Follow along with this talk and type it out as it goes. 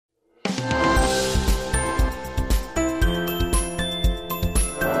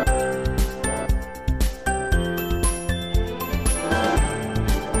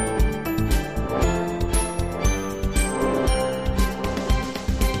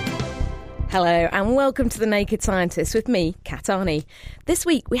Hello and welcome to The Naked Scientist with me, Kat Arney. This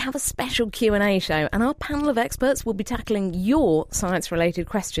week we have a special Q&A show and our panel of experts will be tackling your science-related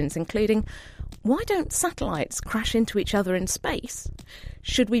questions, including why don't satellites crash into each other in space?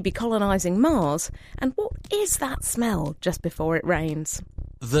 Should we be colonising Mars? And what is that smell just before it rains?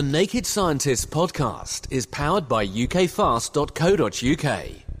 The Naked Scientist podcast is powered by ukfast.co.uk.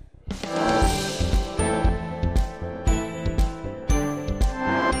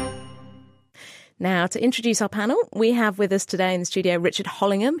 Now, to introduce our panel, we have with us today in the studio Richard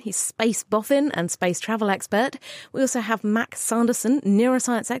Hollingham. He's space boffin and space travel expert. We also have Max Sanderson,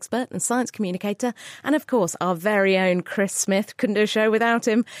 neuroscience expert and science communicator. And of course, our very own Chris Smith, couldn't do a show without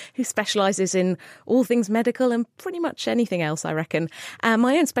him, who specialises in all things medical and pretty much anything else, I reckon.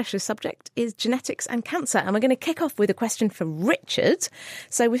 My own specialist subject is genetics and cancer. And we're going to kick off with a question for Richard.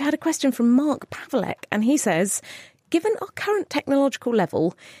 So we've had a question from Mark Pavelek, and he says, given our current technological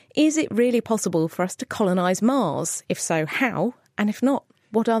level, is it really possible for us to colonise Mars? If so, how? And if not,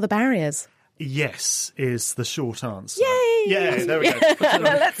 what are the barriers? Yes, is the short answer. Yay! Yeah, there we go.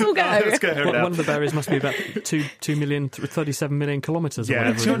 Let's all go. Let's go now. One of the barriers must be about 37 million kilometres.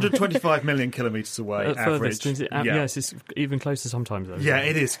 Yeah, 225 million kilometres away, average. Yes, it's even closer sometimes, though. Yeah,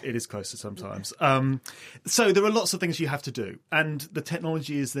 it is closer sometimes. So there are lots of things you have to do, and the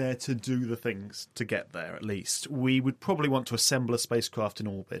technology is there to do the things to get there, at least. We would probably want to assemble a spacecraft in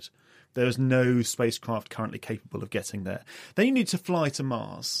orbit. There is no spacecraft currently capable of getting there. Then you need to fly to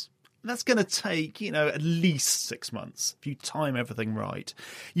Mars. That's going to take, at least 6 months if you time everything right.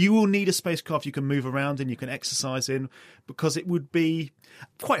 You will need a spacecraft you can move around in, you can exercise in, because it would be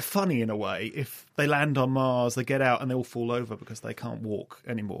quite funny in a way if they land on Mars, they get out and they all fall over because they can't walk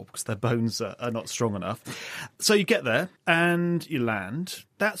anymore because their bones are not strong enough. So you get there and you land.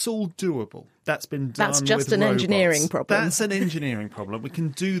 That's all doable. That's been done. That's just with an robots. engineering problem. That's an engineering problem. We can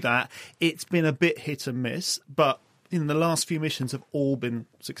do that. It's been a bit hit and miss, but in the last few missions have all been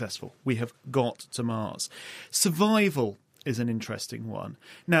successful. We have got to Mars. Survival is an interesting one.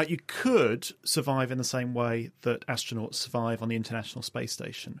 Now, you could survive in the same way that astronauts survive on the International Space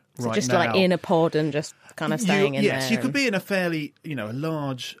Station So right just now. like in a pod and just kind of staying in there. Yes, you could be in a fairly,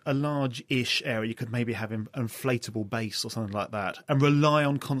 a large-ish area. You could maybe have an inflatable base or something like that and rely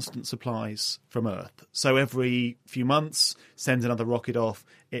on constant supplies from Earth. So every few months, send another rocket off,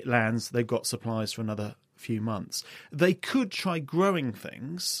 it lands, they've got supplies for another few months. They could try growing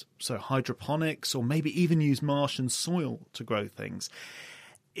things, so hydroponics, or maybe even use Martian soil to grow things.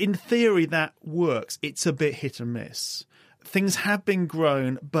 In theory, that works. It's a bit hit and miss. Things have been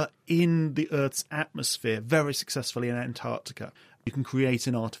grown, but in the Earth's atmosphere, very successfully in Antarctica. You can create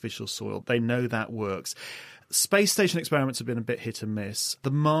an artificial soil. They know that works. Space station experiments have been a bit hit and miss.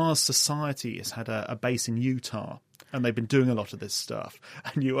 The Mars Society has had a base in Utah, and they've been doing a lot of this stuff.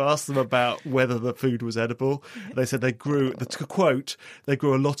 And you ask them about whether the food was edible. They said they grew, to quote, they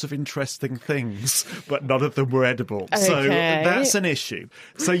grew a lot of interesting things, but none of them were edible. Okay. So that's an issue.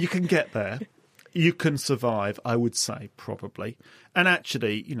 So you can get there. You can survive, I would say, probably. And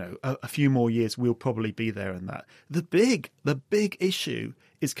actually, a few more years, we'll probably be there in that. The big issue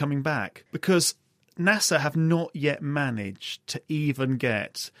is coming back because NASA have not yet managed to even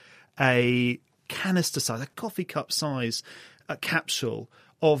get a canister size, a coffee cup size, a capsule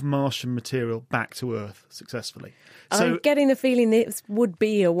of Martian material back to Earth successfully. I'm getting the feeling this would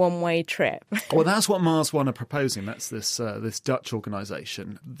be a one-way trip. Well, that's what Mars One are proposing. That's this Dutch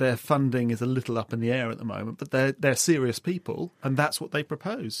organisation. Their funding is a little up in the air at the moment, but they're serious people, and that's what they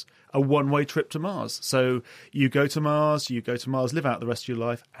propose, a one-way trip to Mars. So you go to Mars, live out the rest of your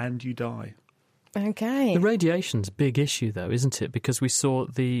life, and you die. Okay. The radiation's a big issue, though, isn't it? Because we saw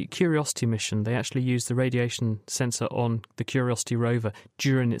the Curiosity mission, they actually used the radiation sensor on the Curiosity rover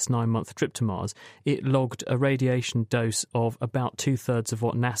during its 9-month trip to Mars. It logged a radiation dose of about 2/3 of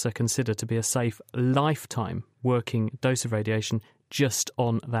what NASA consider to be a safe lifetime working dose of radiation just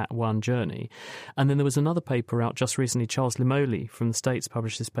on that one journey. And then there was another paper out just recently, Charles Limoli from the States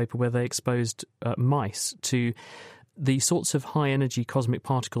published this paper where they exposed mice to the sorts of high-energy cosmic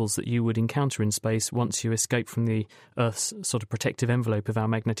particles that you would encounter in space once you escape from the Earth's sort of protective envelope of our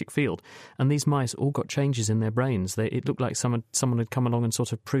magnetic field. And these mice all got changes in their brains. It looked like someone had come along and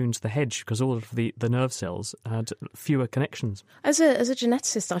sort of pruned the hedge because all of the nerve cells had fewer connections. As a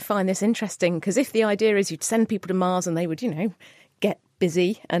geneticist, I find this interesting because if the idea is you'd send people to Mars and they would, get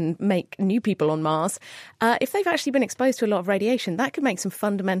busy and make new people on Mars, if they've actually been exposed to a lot of radiation, that could make some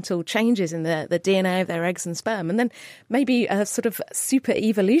fundamental changes in the DNA of their eggs and sperm, and then maybe a sort of super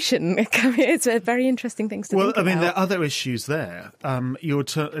evolution. It's a very interesting thing to think about. Well, I mean, there are other issues there.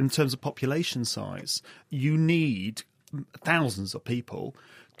 In terms of population size, you need thousands of people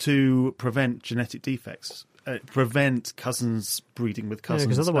to prevent genetic defects. Prevent cousins breeding with cousins.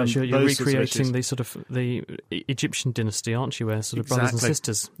 Because otherwise you're recreating the sort of the Egyptian dynasty, aren't you, where sort of brothers and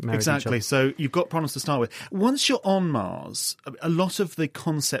sisters married each other. Exactly. So you've got problems to start with. Once you're on Mars, a lot of the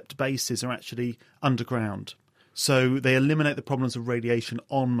concept bases are actually underground. So they eliminate the problems of radiation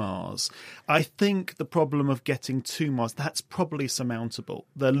on Mars. I think the problem of getting to Mars, that's probably surmountable.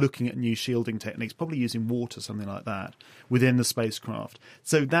 They're looking at new shielding techniques, probably using water, something like that, within the spacecraft.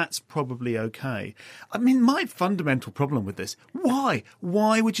 So that's probably okay. I mean, my fundamental problem with this, why?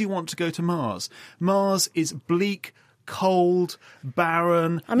 Why would you want to go to Mars? Mars is bleak, cold,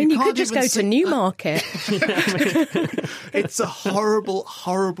 barren. I mean, you could just go to Newmarket. It's a horrible,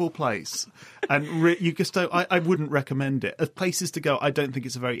 horrible place. And you just don't, I wouldn't recommend it. As places to go, I don't think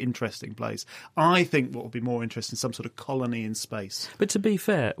it's a very interesting place. I think what would be more interesting is some sort of colony in space. But to be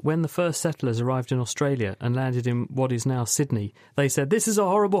fair, when the first settlers arrived in Australia and landed in what is now Sydney, they said, this is a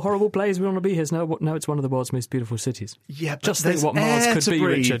horrible, horrible place, we want to be here. No, it's one of the world's most beautiful cities. Yeah, but just think what Mars could be,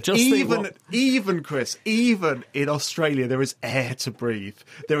 Richard. Even, Chris, even in Australia, there is air to breathe.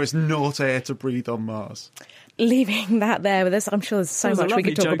 There is not air to breathe on Mars. Leaving that there with us, I'm sure there's so much we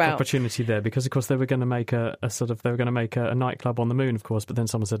could talk about. Opportunity there, because of course they were going to make a nightclub on the moon, of course, but then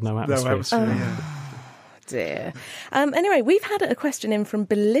someone said no atmosphere. Dear. Anyway, we've had a question in from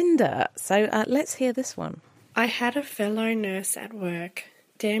Belinda, so let's hear this one. I had a fellow nurse at work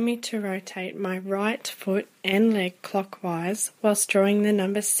dare me to rotate my right foot and leg clockwise whilst drawing the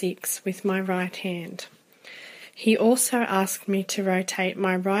number 6 with my right hand. He also asked me to rotate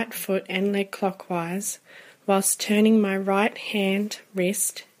my right foot and leg clockwise whilst turning my right hand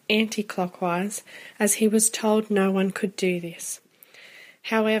wrist anti-clockwise, as he was told no one could do this.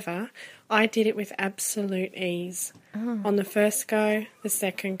 However, I did it with absolute ease. On the first go, the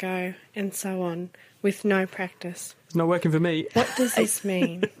second go, and so on, with no practice. It's not working for me. What does this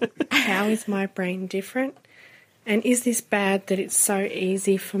mean? How is my brain different? And is this bad that it's so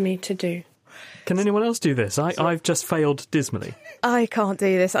easy for me to do? Can anyone else do this? I've just failed dismally. I can't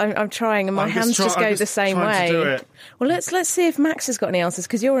do this. I'm trying, and my hands just go the same way. Well, let's see if Max has got any answers,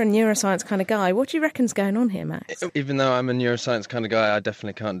 because you're a neuroscience kind of guy. What do you reckon's going on here, Max? Even though I'm a neuroscience kind of guy, I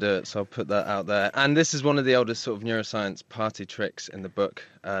definitely can't do it, so I'll put that out there. And this is one of the oldest sort of neuroscience party tricks in the book.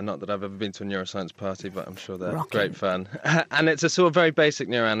 Not that I've ever been to a neuroscience party, but I'm sure they're great fun. And it's a sort of very basic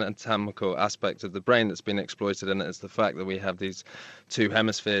neuroanatomical aspect of the brain that's been exploited, and it's the fact that we have these two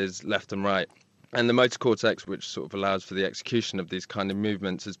hemispheres, left and right. And the motor cortex, which sort of allows for the execution of these kind of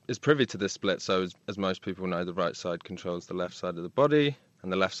movements, is privy to this split. So as most people know, the right side controls the left side of the body,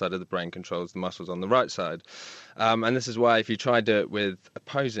 and the left side of the brain controls the muscles on the right side. And this is why if you try to do it with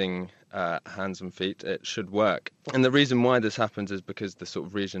opposing hands and feet, it should work. And the reason why this happens is because the sort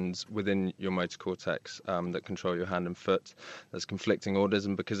of regions within your motor cortex that control your hand and foot, there's conflicting orders,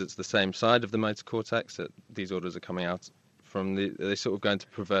 and because it's the same side of the motor cortex that these orders are coming out from, they sort of go into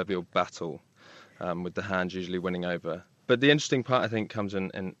proverbial battle. With the hand usually winning over. But the interesting part, I think, comes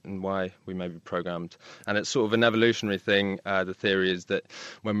in why we may be programmed. And it's sort of an evolutionary thing. The theory is that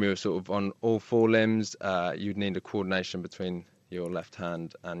when we were sort of on all four limbs, you'd need a coordination between your left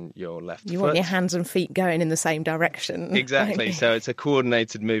hand and your left foot. You want your hands and feet going in the same direction. Exactly. So it's a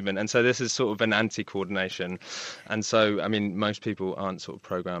coordinated movement. And so this is sort of an anti-coordination. And so, I mean, most people aren't sort of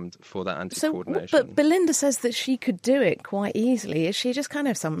programmed for that anti-coordination. But Belinda says that she could do it quite easily. Is she just kind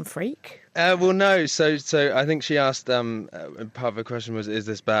of some freak? Well, no. So I think she asked, part of her question was, is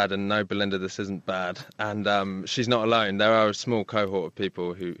this bad? And no, Belinda, this isn't bad. And she's not alone. There are a small cohort of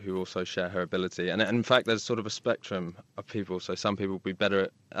people who also share her ability. And in fact, there's sort of a spectrum of people. So some people will be better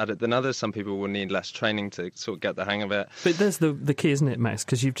at it than others. Some people will need less training to sort of get the hang of it. But there's the key, isn't it, Max?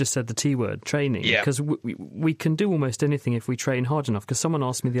 Because you've just said the T word, training. Yeah. Because we can do almost anything if we train hard enough. Because someone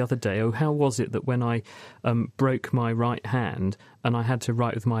asked me the other day, how was it that when I broke my right hand and I had to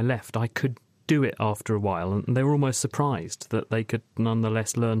write with my left, I could do it after a while, and they were almost surprised that they could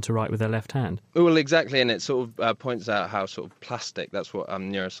nonetheless learn to write with their left hand. Well, exactly, and it sort of points out how sort of plastic, that's what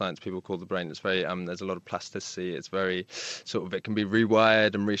neuroscience people call the brain. It's very, there's a lot of plasticity, it's very sort of, it can be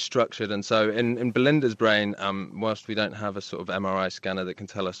rewired and restructured, and so in Belinda's brain, whilst we don't have a sort of MRI scanner that can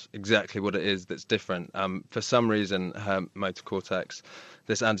tell us exactly what it is that's different, for some reason her motor cortex,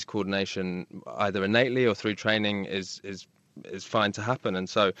 this anti-coordination, either innately or through training, is fine to happen. And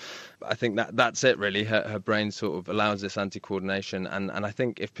so I think that's it really. Her brain sort of allows this anti-coordination, and I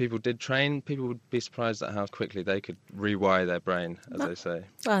think if people did train, people would be surprised at how quickly they could rewire their brain, as they say.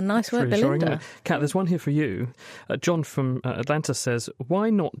 Oh, nice work, Belinda. Kat, there's one here for you. John from Atlanta says, why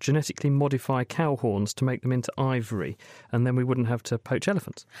not genetically modify cow horns to make them into ivory, and then we wouldn't have to poach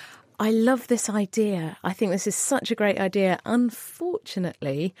elephants? I love this idea. I think this is such a great idea.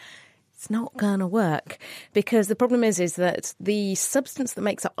 Unfortunately, it's not going to work, because the problem is that the substance that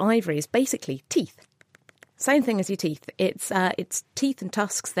makes up ivory is basically teeth. Same thing as your teeth. It's teeth and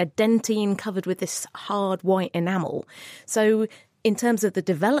tusks. They're dentine, covered with this hard white enamel. So in terms of the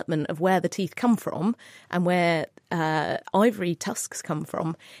development of where the teeth come from and where ivory tusks come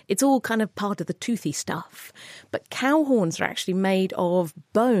from, it's all kind of part of the toothy stuff. But cow horns are actually made of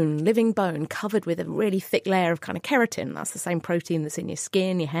bone, living bone, covered with a really thick layer of kind of keratin. That's the same protein that's in your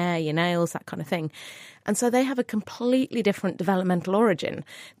skin, your hair, your nails, that kind of thing. And so they have a completely different developmental origin.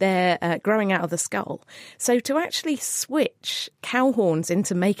 They're growing out of the skull. So to actually switch cow horns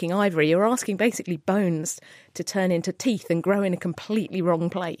into making ivory, you're asking basically bones to turn into teeth and grow in a completely wrong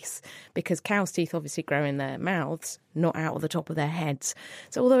place, because cows' teeth obviously grow in their mouths, not out of the top of their heads.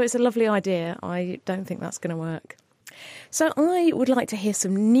 So although it's a lovely idea, I don't think that's going to work. So I would like to hear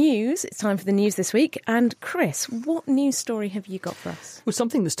some news. It's time for the news this week. And Chris, what news story have you got for us? Well,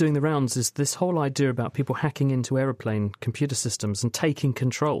 something that's doing the rounds is this whole idea about people hacking into aeroplane computer systems and taking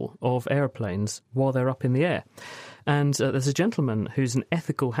control of aeroplanes while they're up in the air. And there's a gentleman who's an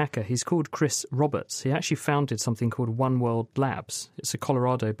ethical hacker. He's called Chris Roberts. He actually founded something called One World Labs. It's a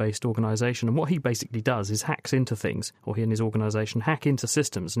Colorado-based organisation. And what he basically does is hacks into things, or he and his organisation hack into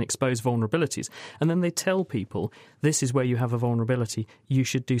systems and expose vulnerabilities. And then they tell people, this is where you have a vulnerability, you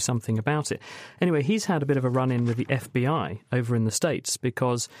should do something about it. Anyway, he's had a bit of a run-in with the FBI over in the States,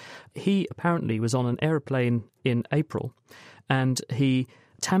 because he apparently was on an aeroplane in April and he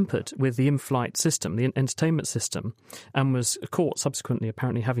tampered with the in-flight system, the entertainment system, and was caught subsequently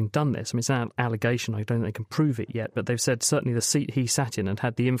apparently having done this. I mean, it's an allegation. I don't think they can prove it yet, but they've said certainly the seat he sat in and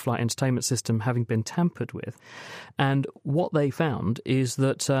had the in-flight entertainment system having been tampered with. And what they found is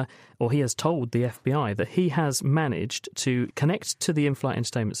that, or he has told the FBI, that he has managed to connect to the in-flight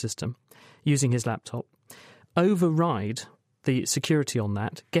entertainment system using his laptop, override the security on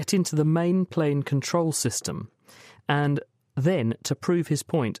that, get into the main plane control system, and then, to prove his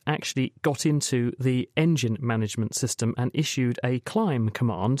point, actually got into the engine management system and issued a climb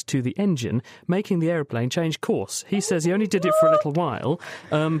command to the engine, making the aeroplane change course. He says he only did it for a little while,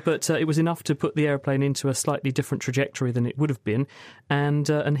 but it was enough to put the aeroplane into a slightly different trajectory than it would have been.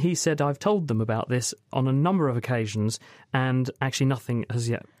 And he said, I've told them about this on a number of occasions, and actually nothing has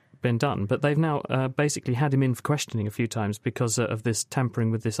yet been done. But they've now basically had him in for questioning a few times because of this tampering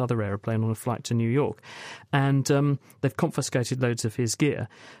with this other aeroplane on a flight to New York. And they've confiscated loads of his gear.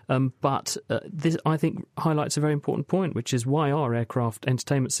 But this, I think, highlights a very important point, which is why are aircraft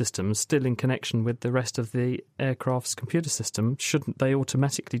entertainment systems still in connection with the rest of the aircraft's computer system? Shouldn't they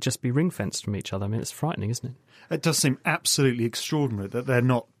automatically just be ring-fenced from each other? I mean, it's frightening, isn't it? It does seem absolutely extraordinary that they're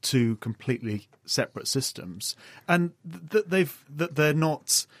not two completely separate systems, and that they're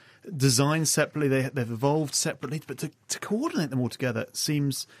not designed separately. They've evolved separately, but to coordinate them all together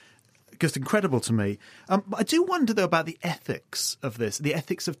seems just incredible to me. I do wonder though about the ethics of this, the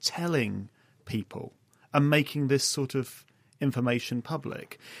ethics of telling people and making this sort of information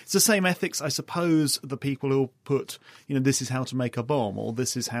public. It's the same ethics, I suppose, the people who put, this is how to make a bomb, or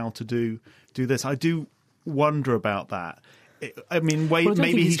this is how to do this. I do wonder about that. I mean, I don't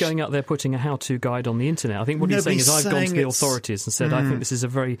think he's going out there putting a how-to guide on the internet. I think what he's saying is I've gone to the authorities and said, I think this is a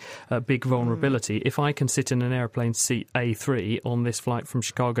very big vulnerability. If I can sit in an aeroplane seat A3 on this flight from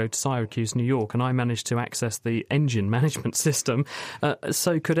Chicago to Syracuse, New York, and I managed to access the engine management system,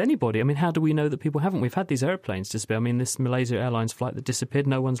 so could anybody. I mean, how do we know that people haven't? We've had these aeroplanes disappear. I mean, this Malaysia Airlines flight that disappeared,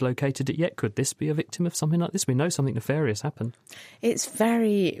 no one's located it yet. Could this be a victim of something like this? We know something nefarious happened. It's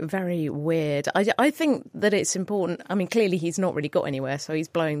very, very weird. I think that it's important. I mean, clearly he's not really got anywhere, so he's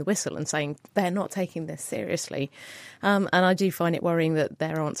blowing the whistle and saying they're not taking this seriously. And I do find it worrying that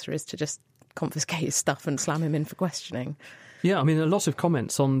their answer is to just confiscate his stuff and slam him in for questioning. Yeah, I mean, a lot of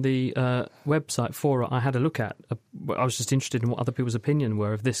comments on the website for it I had a look at. I was just interested in what other people's opinion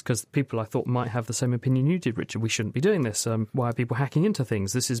were of this, because people I thought might have the same opinion you did, Richard. We shouldn't be doing this. Why are people hacking into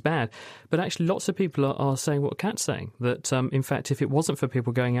things? This is bad. But actually, lots of people are saying what Kat's saying, that in fact, if it wasn't for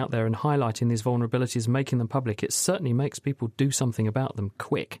people going out there and highlighting these vulnerabilities, making them public, it certainly makes people do something about them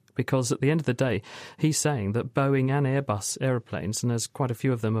quick. Because at the end of the day, he's saying that Boeing and Airbus aeroplanes, and there's quite a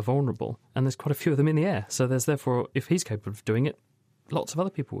few of them, are vulnerable, and there's quite a few of them in the air. So there's therefore, if he's capable of doing it, lots of other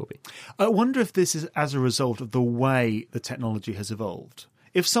people will be. I wonder if this is as a result of the way the technology has evolved.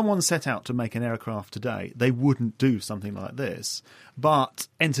 if someone set out to make an aircraft today, they wouldn't do something like this. But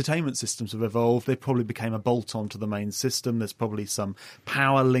entertainment systems have evolved. They probably became a bolt-on to the main system. There's probably some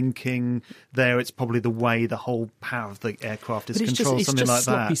power linking there. It's probably the way the whole power of the aircraft is controlled, something like that. It's just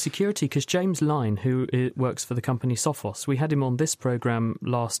sloppy security, because James Line, who works for the company Sophos, we had him on this programme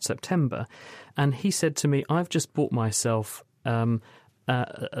last September, and he said to me, I've just bought myself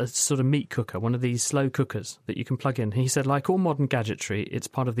a sort of meat cooker, one of these slow cookers that you can plug in. He said, like all modern gadgetry, it's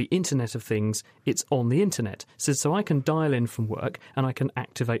part of the Internet of Things. It's on the Internet. So I can dial in from work and I can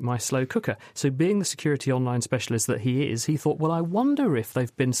activate my slow cooker. So being the security online specialist that he is, he thought, well, I wonder if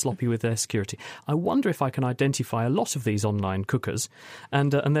they've been sloppy with their security. I wonder if I can identify a lot of these online cookers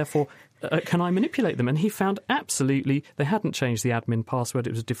and therefore... can I manipulate them? And he found absolutely they hadn't changed the admin password. It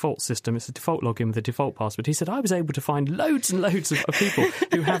was a default system. It's a default login with a default password. He said, I was able to find loads and loads of people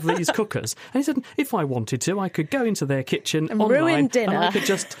who have these cookers. And he said, if I wanted to, I could go into their kitchen and online, ruin dinner.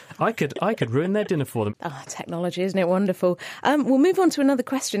 And I could ruin their dinner for them. Oh, technology, isn't it wonderful? We'll move on to another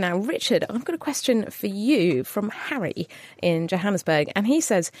question now. Richard, I've got a question for you from Harry in Johannesburg. And he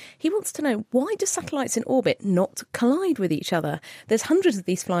says he wants to know, why do satellites in orbit not collide with each other? There's hundreds of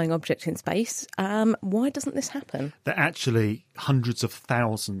these flying objects in space. Why doesn't this happen? There are actually hundreds of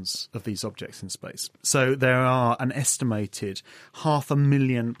thousands of these objects in space. So there are an estimated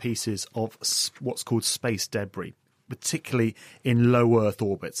 500,000 pieces of what's called space debris, particularly in low Earth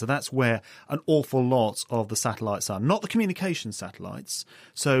orbit. So that's where an awful lot of the satellites are. Not the communication satellites,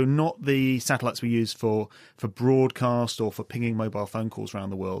 so not the satellites we use for broadcast or for pinging mobile phone calls around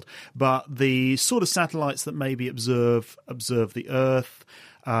the world, but the sort of satellites that maybe observe the Earth,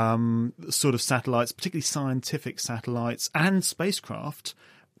 sort of satellites, particularly scientific satellites and spacecraft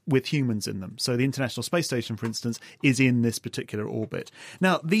with humans in them. So the International Space Station, for instance, is in this particular orbit.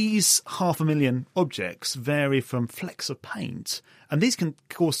 Now, these 500,000 objects vary from flecks of paint, and these can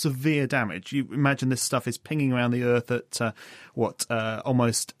cause severe damage. You imagine this stuff is pinging around the Earth at,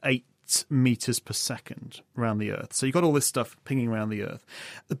 almost 8 metres per second around the Earth. So you've got all this stuff pinging around the Earth.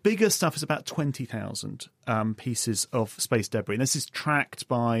 The bigger stuff is about 20,000 pieces of space debris. And this is tracked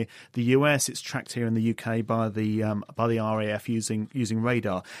by the US. It's tracked here in the UK by the RAF using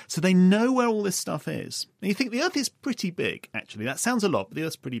radar. So they know where all this stuff is. And you think the Earth is pretty big, actually. That sounds a lot, but the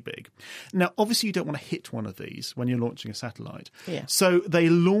Earth's pretty big. Now, obviously, you don't want to hit one of these when you're launching a satellite. Yeah. So they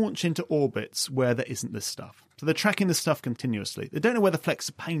launch into orbits where there isn't this stuff. So they're tracking the stuff continuously. They don't know where the flecks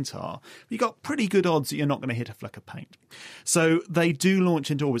of paint are. But you've got pretty good odds that you're not going to hit a fleck of paint. So they do launch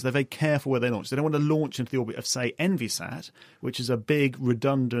into orbits. They're very careful where they launch. They don't want to launch into the orbit of, say, Envisat, which is a big,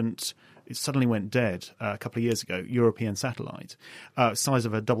 redundant... It suddenly went dead a couple of years ago, European satellite, size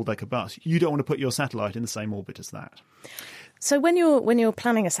of a double-decker bus. You don't want to put your satellite in the same orbit as that. So when you're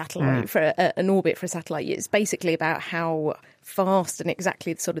planning a satellite for an orbit for a satellite, it's basically about how fast and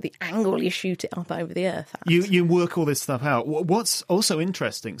exactly sort of the angle you shoot it up over the Earth at. You work all this stuff out. What's also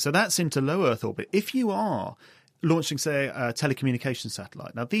interesting, so that's into low Earth orbit. If you are launching, say, a telecommunications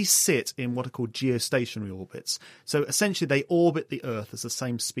satellite. Now, these sit in what are called geostationary orbits. So essentially, they orbit the Earth at the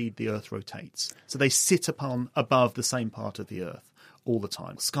same speed the Earth rotates. So they sit above the same part of the Earth all the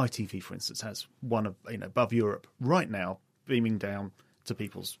time. Sky TV, for instance, has one above Europe right now, beaming down to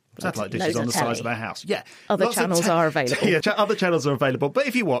people's satellite dishes on the size of their house. Yeah, other channels are available. Yeah, other channels are available. But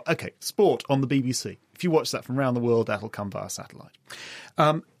if you want, sport on the BBC. If you watch that from around the world, that'll come via satellite.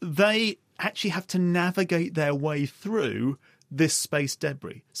 They actually have to navigate their way through this space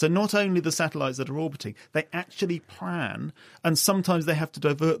debris. So not only the satellites that are orbiting, they actually plan, and sometimes they have to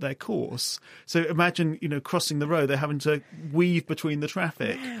divert their course. So imagine, crossing the road, they're having to weave between the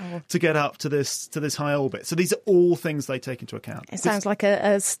traffic to get up to this high orbit. So these are all things they take into account. It sounds like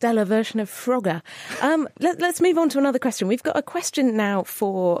a stellar version of Frogger. Let's move on to another question. We've got a question now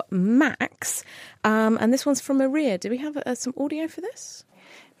for Max, and this one's from Maria. Do we have some audio for this?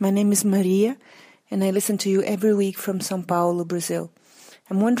 My name is Maria, and I listen to you every week from São Paulo, Brazil.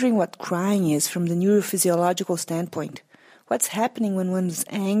 I'm wondering what crying is from the neurophysiological standpoint. What's happening when one's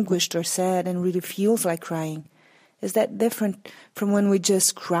anguished or sad and really feels like crying? Is that different from when we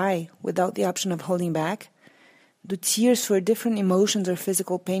just cry without the option of holding back? Do tears for different emotions or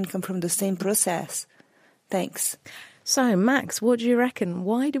physical pain come from the same process? Thanks. So, Max, what do you reckon?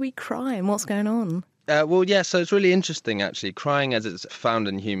 Why do we cry and what's going on? So it's really interesting, actually. Crying as it's found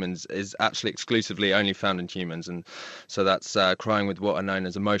in humans is actually exclusively only found in humans. And so that's crying with what are known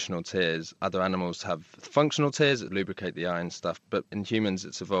as emotional tears. Other animals have functional tears that lubricate the eye and stuff. But in humans,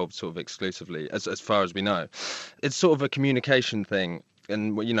 it's evolved sort of exclusively, as far as we know. It's sort of a communication thing.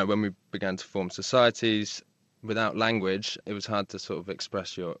 And, when we began to form societies, without language, it was hard to sort of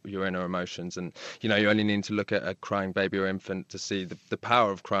express your inner emotions. And, you know, you only need to look at a crying baby or infant to see the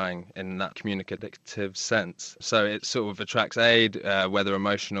power of crying in that communicative sense. So it sort of attracts aid, whether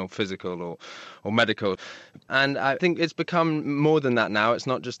emotional, physical or medical. And I think it's become more than that now. It's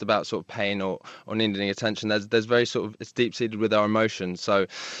not just about sort of pain or needing attention. There's very sort of, it's deep-seated with our emotions. So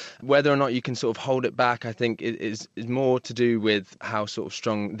whether or not you can sort of hold it back, I think it is more to do with how sort of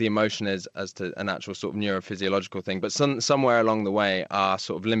strong the emotion is as to an actual sort of neurophysiological thing. But somewhere along the way, our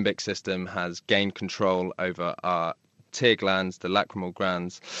sort of limbic system has gained control over our tear glands, the lacrimal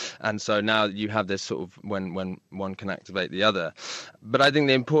glands, and so now you have this sort of when one can activate the other. But I think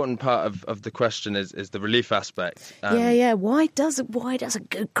the important part of the question is the relief aspect. Why does a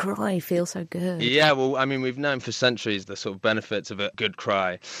good cry feel so good? Yeah, well, I mean, we've known for centuries the sort of benefits of a good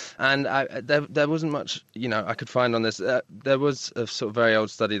cry, and there wasn't much, you know, I could find on this. There was a sort of very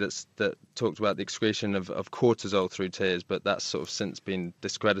old study that talked about the excretion of cortisol through tears, but that's sort of since been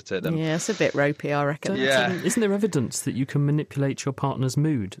discredited. Yeah, it's a bit ropey, I reckon. Isn't there evidence that you can manipulate your partner's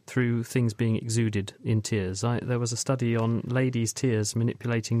mood through things being exuded in tears? There was a study on ladies' tears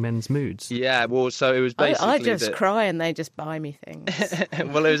manipulating men's moods. Yeah, well, so it was basically... I just cry and they just buy me things.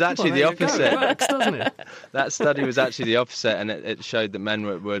 Well, it was actually the opposite. It works, doesn't it? That study was actually the opposite, and it showed that men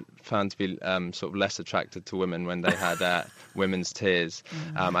were found to be sort of less attracted to women when they had women's tears.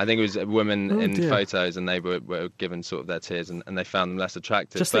 I think it was women in photos, and they were given sort of their tears, and they found them less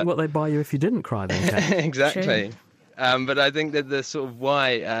attractive. Just think what they'd buy you if you didn't cry then, Kat. Exactly. But I think that the sort of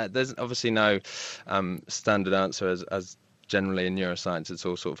why, there's obviously no standard answer as generally in neuroscience, it's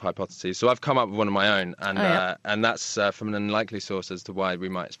all sort of hypotheses. So I've come up with one of my own, and that's from an unlikely source as to why we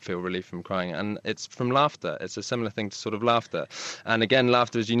might feel relief from crying. And it's from laughter. It's a similar thing to sort of laughter. And again,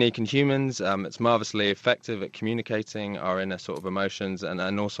 laughter is unique in humans. It's marvellously effective at communicating our inner sort of emotions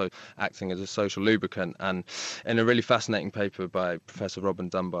and also acting as a social lubricant. And in a really fascinating paper by Professor Robin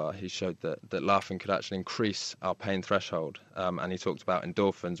Dunbar, he showed that laughing could actually increase our pain threshold. And he talked about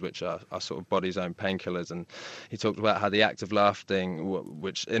endorphins, which are our sort of body's own painkillers. And he talked about how the act of laughing,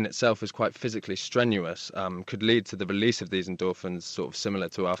 which in itself is quite physically strenuous, could lead to the release of these endorphins, sort of similar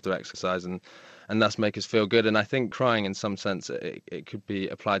to after exercise, and thus make us feel good. And I think crying, in some sense, it could be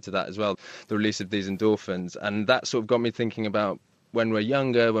applied to that as well, the release of these endorphins. And that sort of got me thinking about when we're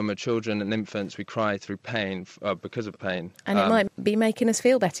younger, when we're children and infants, we cry through pain, because of pain. And it might be making us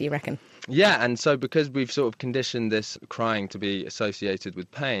feel better, you reckon? Yeah, and so because we've sort of conditioned this crying to be associated with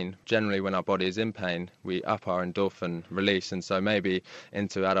pain, generally when our body is in pain, we up our endorphin release. And so maybe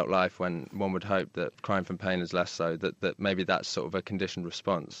into adult life, when one would hope that crying from pain is less so, that maybe that's sort of a conditioned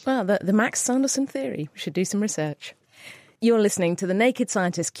response. Well, the Max Sanderson theory. We should do some research. You're listening to the Naked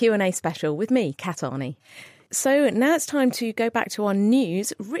Scientist Q&A special with me, Kat Arney. So now it's time to go back to our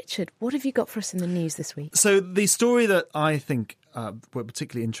news. Richard, what have you got for us in the news this week? So the story that I think what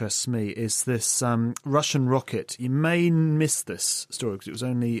particularly interests me is this Russian rocket. You may miss this story because it was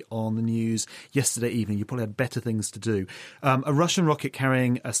only on the news yesterday evening. You probably had better things to do. A Russian rocket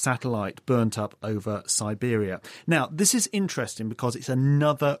carrying a satellite burnt up over Siberia. Now, this is interesting because it's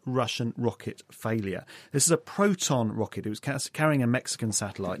another Russian rocket failure. This is a Proton rocket. It was carrying a Mexican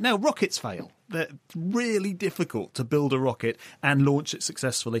satellite. Now, rockets fail. They're really difficult to build a rocket and launch it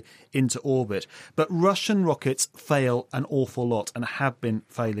successfully into orbit. But Russian rockets fail an awful lot and have been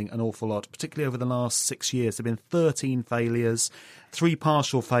failing an awful lot, particularly over the last 6 years. There have been 13 failures, 3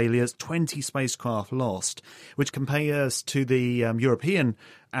 partial failures, 20 spacecraft lost, which compares to the European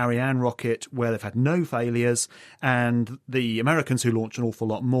Ariane rocket, where they've had no failures, and the Americans, who launched an awful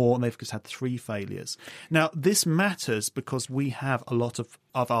lot more, and they've just had 3 failures. Now, this matters because we have a lot of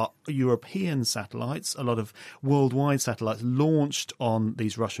our European satellites, a lot of worldwide satellites launched on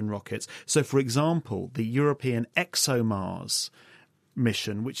these Russian rockets. So, for example, the European ExoMars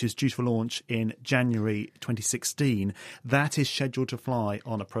mission, which is due for launch in January 2016, that is scheduled to fly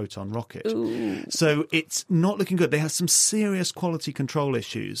on a Proton rocket. Ooh. So it's not looking good. They have some serious quality control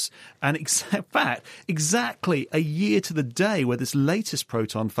issues. And in fact, exactly a year to the day where this latest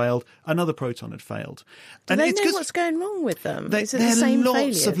Proton failed, another Proton had failed. Do they know what's going wrong with them? Is it there the same are lots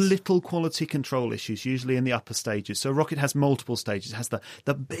failures? of little quality control issues, usually in the upper stages. So a rocket has multiple stages. It has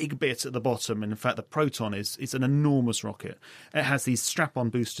the big bit at the bottom. And in fact, the Proton is an enormous rocket. It has these strap-on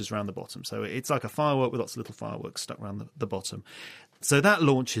boosters around the bottom. So it's like a firework with lots of little fireworks stuck around the bottom. So that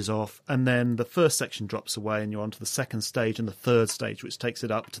launches off, and then the first section drops away, and you're onto the second stage and the third stage, which takes it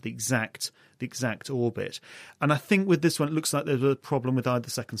up to the exact orbit. And I think with this one, it looks like there's a problem with either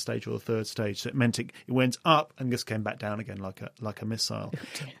the second stage or the third stage. So it meant it went up and just came back down again like a missile.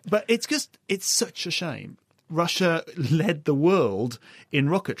 But it's such a shame. Russia led the world in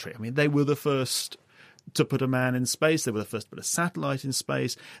rocketry. I mean, they were the first to put a man in space. They were the first to put a satellite in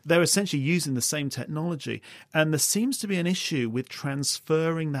space. They're essentially using the same technology. And there seems to be an issue with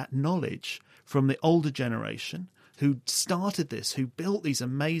transferring that knowledge from the older generation who started this, who built these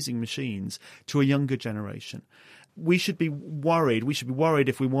amazing machines, to a younger generation. We should be worried. We should be worried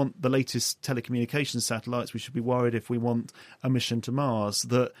if we want the latest telecommunications satellites. We should be worried if we want a mission to Mars,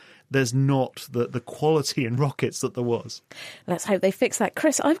 that there's not the quality in rockets that there was. Let's hope they fix that.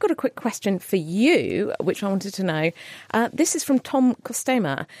 Chris, I've got a quick question for you, which I wanted to know. This is from Tom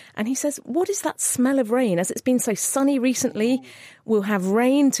Kostema, and he says, what is that smell of rain? As it's been so sunny recently, we'll have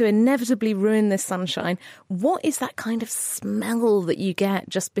rain to inevitably ruin this sunshine. What is that kind of smell that you get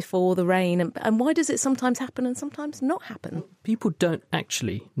just before the rain? And why does it sometimes happen and sometimes not happen? People don't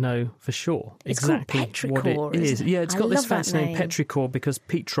actually know for sure exactly what petrichor, it is. Yeah, it's got this fascinating name. petrichor because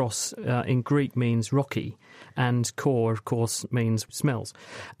petros in Greek means rocky, and core, of course, means smells.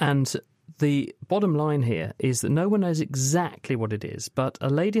 And the bottom line here is that no one knows exactly what it is, but a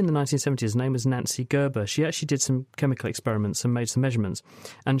lady in the 1970s, her name was Nancy Gerber, she actually did some chemical experiments and made some measurements,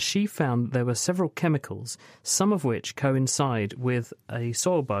 and she found there were several chemicals, some of which coincide with a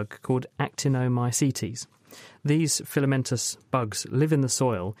soil bug called actinomycetes. These filamentous bugs live in the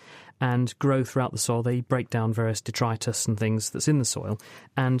soil and grow throughout the soil. They break down various detritus and things that's in the soil,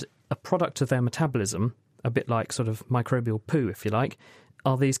 and a product of their metabolism, a bit like sort of microbial poo, if you like,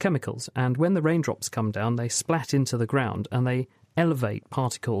 are these chemicals. And when the raindrops come down, they splat into the ground and they elevate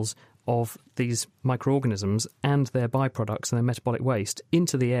particles of these microorganisms and their byproducts and their metabolic waste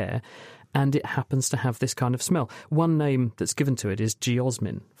into the air, and it happens to have this kind of smell. One name that's given to it is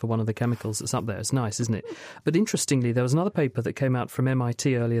geosmin, for one of the chemicals that's up there. It's nice, isn't it? But interestingly, there was another paper that came out from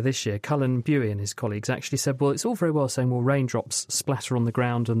MIT earlier this year. Cullen Buey and his colleagues actually said, well, it's all very well saying, well, raindrops splatter on the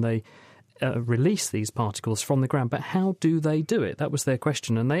ground and they release these particles from the ground, but how do they do it? That was their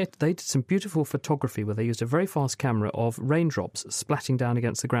question, and they did some beautiful photography where they used a very fast camera of raindrops splatting down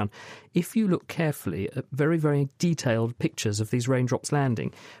against the ground. If you look carefully at very, very detailed pictures of these raindrops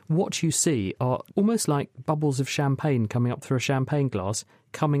landing, what you see are almost like bubbles of champagne coming up through a champagne glass,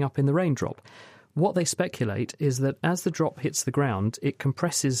 coming up in the raindrop. What they speculate is that as the drop hits the ground, it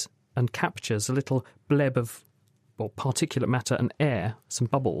compresses and captures a little bleb of particulate matter and air, some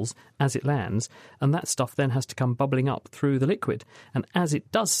bubbles, as it lands, and that stuff then has to come bubbling up through the liquid. And as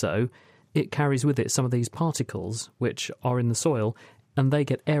it does so, it carries with it some of these particles which are in the soil, and they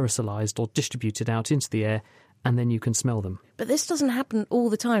get aerosolized or distributed out into the air, and then you can smell them. But this doesn't happen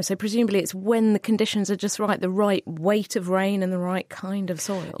all the time, so presumably it's when the conditions are just right, the right weight of rain and the right kind of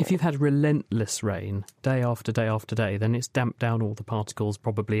soil. If you've had relentless rain, day after day after day, then it's damped down all the particles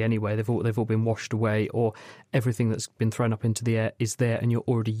probably anyway. They've all been washed away, or everything that's been thrown up into the air is there and you're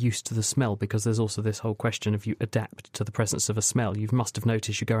already used to the smell, because there's also this whole question of you adapt to the presence of a smell. You must have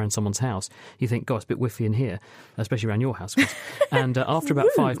noticed you go around someone's house, you think, God, it's a bit whiffy in here, especially around your house. And after about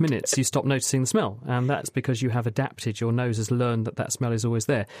 5 minutes, you stop noticing the smell, and that's because you have adapted. Your nose has learned that smell is always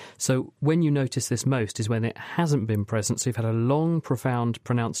there. So when you notice this most is when it hasn't been present. So you've had a long, profound,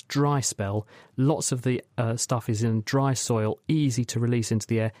 pronounced dry spell. Lots of the stuff is in dry soil, easy to release into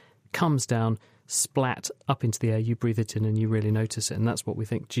the air, comes down, splat up into the air, you breathe it in and you really notice it. And that's what we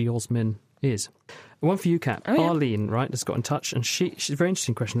think geosmin is. One for you, Kat. Oh, yeah. Arlene, right, has got in touch, and she's a very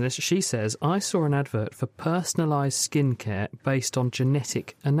interesting question. This. She says, I saw an advert for personalised skincare based on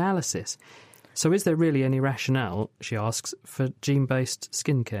genetic analysis. So is there really any rationale, she asks, for gene-based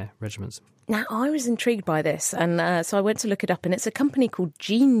skincare regimens? Now, I was intrigued by this, and so I went to look it up, and it's a company called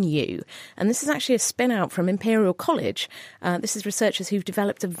GeneU, and this is actually a spin-out from Imperial College. This is researchers who've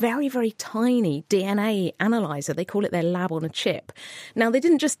developed a very, very tiny DNA analyzer. They call it their lab on a chip. Now, they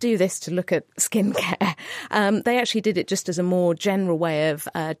didn't just do this to look at skincare. They actually did it just as a more general way of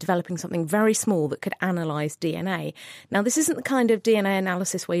developing something very small that could analyse DNA. Now, this isn't the kind of DNA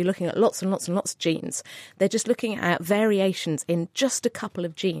analysis where you're looking at lots and lots and lots of genes. They're just looking at variations in just a couple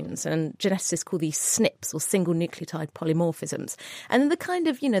of genes, and geneticists call these SNPs, or single nucleotide polymorphisms. And then the kind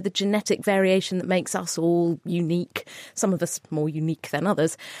of, the genetic variation that makes us all unique, some of us more unique than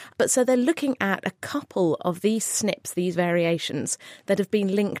others. But so they're looking at a couple of these SNPs, these variations, that have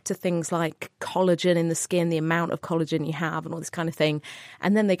been linked to things like collagen in the skin, the amount of collagen you have and all this kind of thing.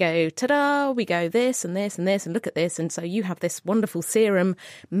 And then they go, ta-da, we go this and this and this, and look at this. And so you have this wonderful serum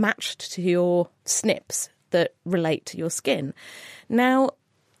matched to your SNPs that relate to your skin. Now,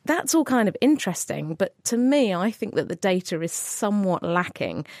 that's all kind of interesting, but to me, I think that the data is somewhat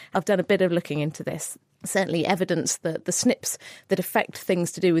lacking. I've done a bit of looking into this. Certainly evidence that the SNPs that affect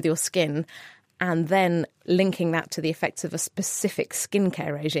things to do with your skin and then linking that to the effects of a specific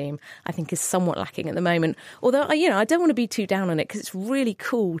skincare regime, I think is somewhat lacking at the moment. Although, I don't want to be too down on it because it's really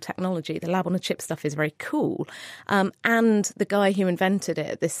cool technology. The lab on a chip stuff is very cool. And the guy who invented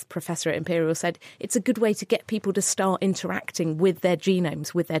it, this professor at Imperial, said it's a good way to get people to start interacting with their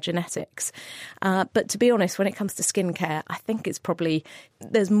genomes, with their genetics. But to be honest, when it comes to skincare, I think it's probably,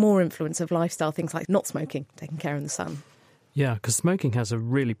 there's more influence of lifestyle things like not smoking, taking care in the sun. Yeah, because smoking has a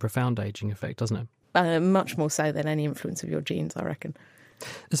really profound ageing effect, doesn't it? Much more so than any influence of your genes, I reckon.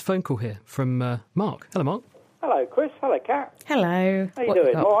 There's a phone call here from Mark. Hello, Mark. Hello, Chris. Hello, Kat. Hello. How you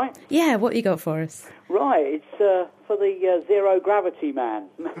doing? All right? Yeah, what you got for us? Right, it's for the zero gravity man.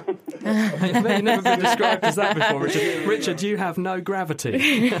 You've never been described as that before, Richard. Richard, you have no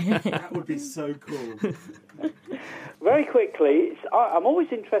gravity. That would be so cool. Very quickly, I'm always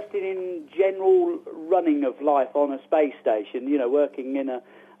interested in general running of life on a space station, working in a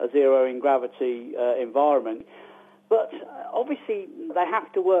zero in gravity environment. But obviously they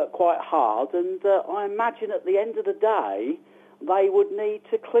have to work quite hard, and I imagine at the end of the day they would need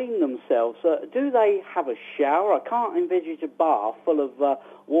to clean themselves. Do they have a shower? I can't envisage a bath full of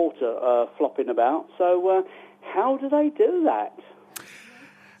water flopping about. So how do they do that?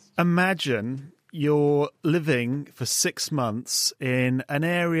 Imagine you're living for 6 months in an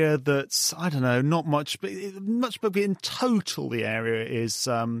area that's, I don't know, not much, but in total the area is,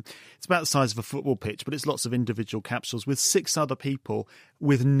 it's about the size of a football pitch, but it's lots of individual capsules with 6 other people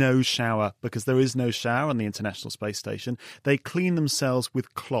with no shower, because there is no shower on the International Space Station. They clean themselves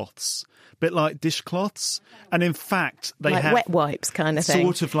with cloths, a bit like dishcloths. And in fact, they like have wet wipes kind of thing.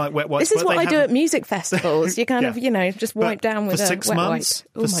 Sort of like wet wipes. This is what I do at music festivals. You kind of, just wipe down with a wet wipe.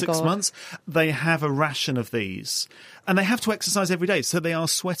 For 6 months, they have a ration of these. And they have to exercise every day, so they are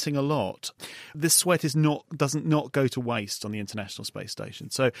sweating a lot. This sweat doesn't not go to waste on the International Space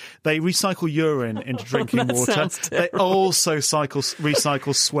Station. So they recycle urine into drinking water. They also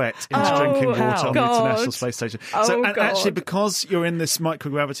recycle sweat into drinking water on the International Space Station. Actually, because you're in this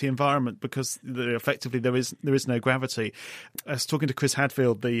microgravity environment, because effectively there is no gravity. I was talking to Chris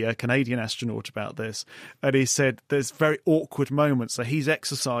Hadfield, the Canadian astronaut, about this, and he said there's very awkward moments. So he's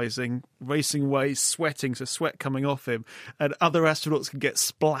exercising, racing away, sweating, so sweat coming off him, and other astronauts can get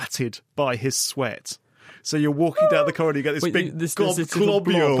splattered by his sweat. So you're walking down the corridor, you get this big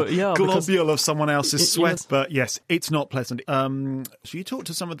globule of someone else's sweat. Yes. But yes, it's not pleasant. So you talk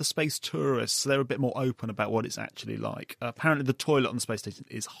to some of the space tourists, they're a bit more open about what it's actually like. Apparently the toilet on the space station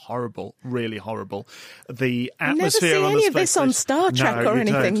is horrible, really horrible. The atmosphere on the space station... You never see any of this on Star Trek or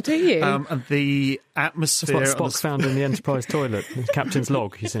anything, do you? And the atmosphere... That's what Spock's found in the Enterprise toilet, the captain's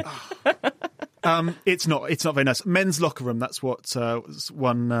log, he said. It's not very nice. Men's locker room, that's what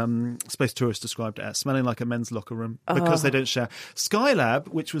one space tourist described it as, smelling like a men's locker room, because they don't shower. Skylab,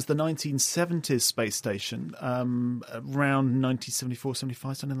 which was the 1970s space station, around 1974,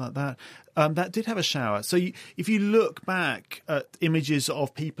 75, something like that, that did have a shower. So if you look back at images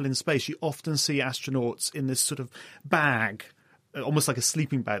of people in space, you often see astronauts in this sort of bag, almost like a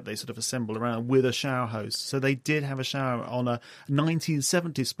sleeping bag they sort of assemble around with a shower hose. So they did have a shower on a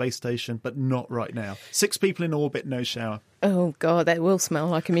 1970s space station, but not right now. 6 people in orbit, no shower. Oh, God, that will smell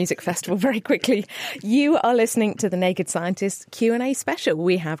like a music festival very quickly. You are listening to the Naked Scientist Q&A special.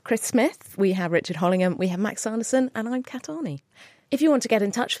 We have Chris Smith, we have Richard Hollingham, we have Max Sanderson, and I'm Kat Arney. If you want to get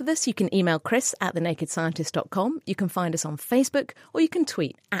in touch with us, you can email chris@thenakedscientist.com. You can find us on Facebook, or you can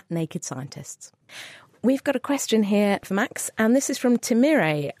tweet @NakedScientists. We've got a question here for Max, and this is from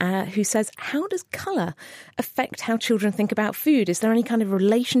Timire, who says, how does colour affect how children think about food? Is there any kind of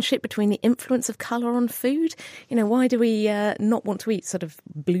relationship between the influence of colour on food? Why do we not want to eat sort of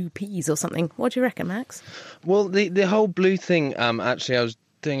blue peas or something? What do you reckon, Max? Well, the whole blue thing, actually, I was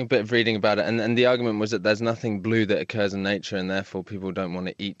doing a bit of reading about it, and the argument was that there's nothing blue that occurs in nature, and therefore people don't want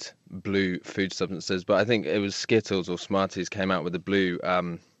to eat blue food substances. But I think it was Skittles or Smarties came out with the blue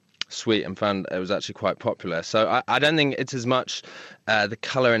sweet and found it was actually quite popular. So I don't think it's as much the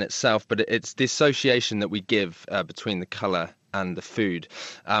colour in itself, but it's the association that we give between the colour and the food.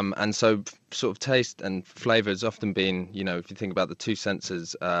 And so sort of taste and flavour has often been, if you think about the 2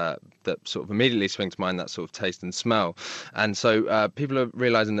 senses that sort of immediately swing to mind, that sort of taste and smell. And so people are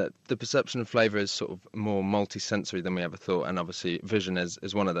realising that the perception of flavour is sort of more multi-sensory than we ever thought, and obviously vision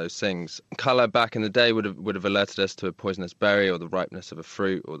is one of those things. Colour back in the day would have alerted us to a poisonous berry or the ripeness of a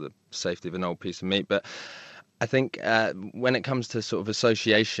fruit or the safety of an old piece of meat, but I think when it comes to sort of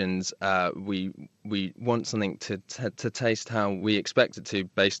associations, we we want something to taste how we expect it to,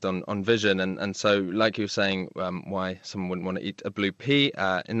 based on vision. And so, like you were saying, why someone wouldn't want to eat a blue pea.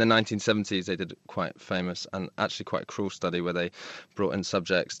 In the 1970s, they did a quite famous and actually quite cruel study where they brought in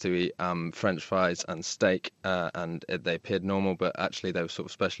subjects to eat French fries and steak, and they appeared normal, but actually they were sort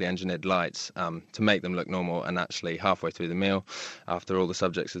of specially engineered lights to make them look normal. And actually, halfway through the meal, after all the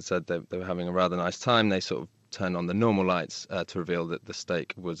subjects had said they were having a rather nice time, they sort of turned on the normal lights to reveal that the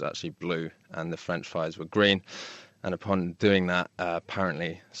steak was actually blue and the French fries were green. And upon doing that,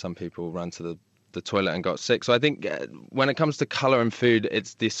 apparently some people ran to the toilet and got sick. So I think when it comes to colour and food,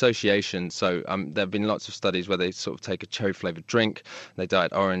 it's the association. So there have been lots of studies where they sort of take a cherry-flavoured drink, they dye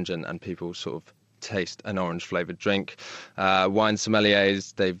it orange, and people sort of taste an orange-flavoured drink. Wine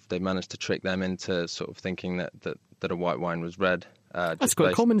sommeliers, they've managed to trick them into sort of thinking that a white wine was red. That's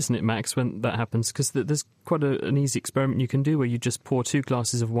quite common, isn't it, Max, when that happens? Because there's quite an easy experiment you can do where you just pour 2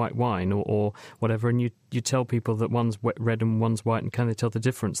 glasses of white wine or whatever, and you tell people that one's red and one's white, and can they tell the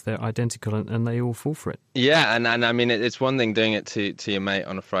difference? They're identical, and they all fall for it. Yeah, and I mean, it's one thing doing it to your mate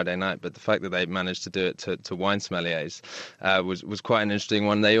on a Friday night, but the fact that they managed to do it to wine sommeliers was quite an interesting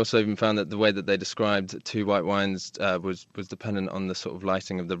one. They also even found that the way that they described 2 white wines was dependent on the sort of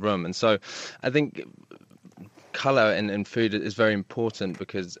lighting of the room. And so I think colour in food is very important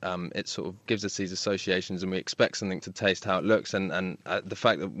because it sort of gives us these associations, and we expect something to taste how it looks, and the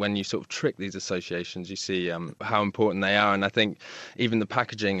fact that when you sort of trick these associations, you see how important they are. And I think even the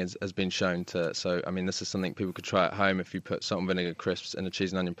packaging has been shown to, so I mean, this is something people could try at home. If you put salt and vinegar crisps in a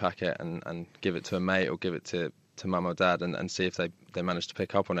cheese and onion packet and give it to a mate or give it to mum or dad and see if they manage to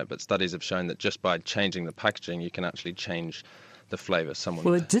pick up on it. But studies have shown that just by changing the packaging, you can actually change the flavour.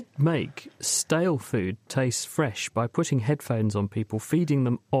 Well, it did make stale food taste fresh by putting headphones on people, feeding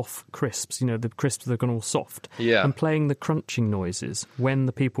them off crisps, the crisps that are gone all soft, and playing the crunching noises when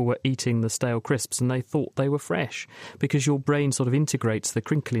the people were eating the stale crisps, and they thought they were fresh because your brain sort of integrates the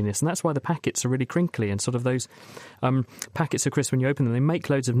crinkliness, and that's why the packets are really crinkly, and sort of those packets of crisps, when you open them, they make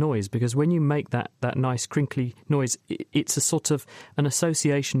loads of noise, because when you make that nice crinkly noise, it's a sort of an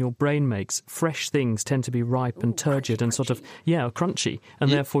association your brain makes. Fresh things tend to be ripe and turgid and sort of, crunchy,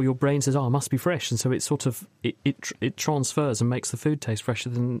 and therefore your brain says, it must be fresh, and so it sort of it transfers and makes the food taste fresher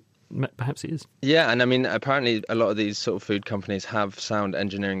than perhaps it is. Yeah, and I mean, apparently a lot of these sort of food companies have sound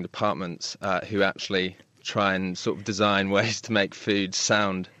engineering departments who actually try and sort of design ways to make food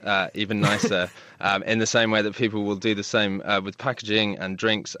sound even nicer, in the same way that people will do the same with packaging and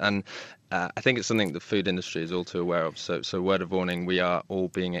drinks. And I think it's something the food industry is all too aware of. So word of warning, we are all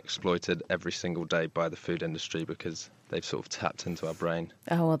being exploited every single day by the food industry because they've sort of tapped into our brain.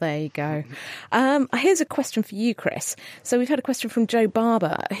 Oh, well, there you go. Here's a question for you, Chris. So we've had a question from Joe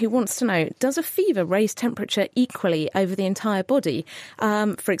Barber, who wants to know, does a fever raise temperature equally over the entire body?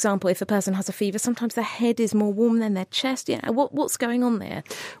 For example, if a person has a fever, sometimes their head is more warm than their chest. What's going on there?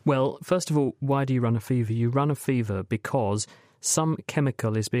 Well, first of all, why do you run a fever? You run a fever because some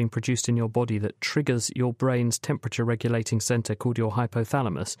chemical is being produced in your body that triggers your brain's temperature regulating centre called your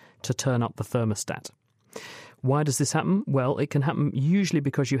hypothalamus to turn up the thermostat. Why does this happen? Well, it can happen usually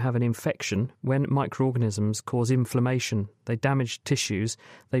because you have an infection. When microorganisms cause inflammation, they damage tissues,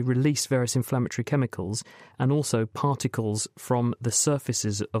 they release various inflammatory chemicals, and also particles from the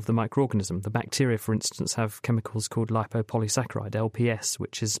surfaces of the microorganism. The bacteria, for instance, have chemicals called lipopolysaccharide, LPS,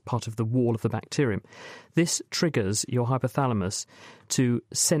 which is part of the wall of the bacterium. This triggers your hypothalamus to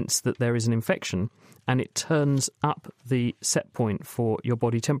sense that there is an infection, and it turns up the set point for your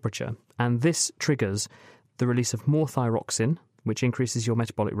body temperature. And this triggers the release of more thyroxine, which increases your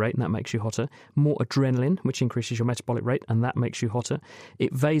metabolic rate, and that makes you hotter, more adrenaline, which increases your metabolic rate, and that makes you hotter.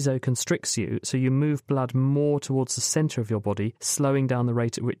 It vasoconstricts you, so you move blood more towards the centre of your body, slowing down the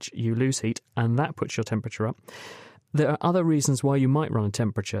rate at which you lose heat, and that puts your temperature up. There are other reasons why you might run a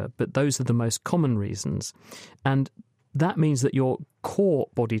temperature, but those are the most common reasons. And that means that your core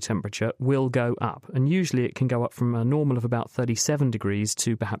body temperature will go up, and usually it can go up from a normal of about 37 degrees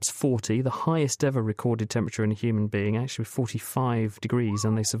to perhaps 40. The highest ever recorded temperature in a human being, actually 45 degrees,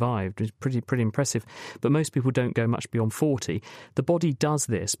 and they survived. It's pretty impressive. But most people don't go much beyond 40. The body does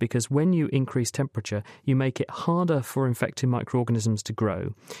this because when you increase temperature, you make it harder for infected microorganisms to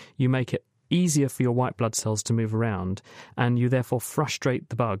grow. You make it easier for your white blood cells to move around, and you therefore frustrate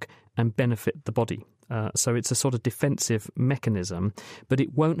the bug and benefit the body. So it's a sort of defensive mechanism, but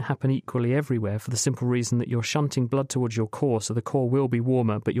it won't happen equally everywhere for the simple reason that you're shunting blood towards your core, so the core will be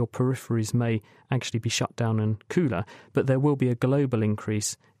warmer, but your peripheries may actually be shut down and cooler, but there will be a global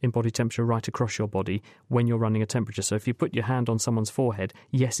increase in body temperature right across your body when you're running a temperature. So if you put your hand on someone's forehead,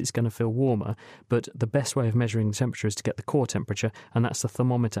 yes, it's going to feel warmer, but the best way of measuring the temperature is to get the core temperature, and that's the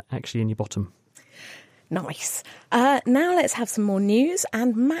thermometer actually in your bottom. Nice. Now let's have some more news.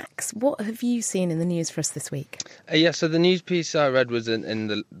 And Max, what have you seen in the news for us this week? So the news piece I read was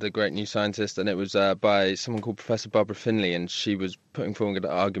in the Great New Scientist, and it was by someone called Professor Barbara Finlay, and she was putting forward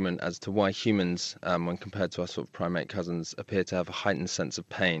an argument as to why humans, when compared to our sort of primate cousins, appear to have a heightened sense of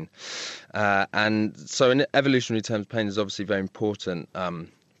pain. And so in evolutionary terms, pain is obviously very important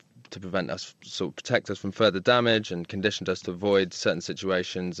to prevent us, sort of protect us from further damage and conditioned us to avoid certain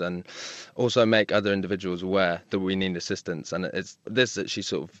situations, and also make other individuals aware that we need assistance. And it's this that she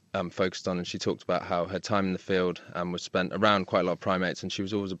sort of focused on, and she talked about how her time in the field was spent around quite a lot of primates, and she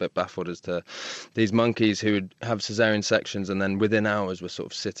was always a bit baffled as to these monkeys who would have cesarean sections and then within hours were sort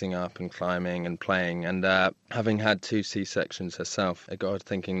of sitting up and climbing and playing. And having had 2 C-sections herself, it got her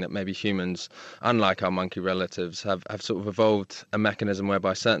thinking that maybe humans, unlike our monkey relatives, have sort of evolved a mechanism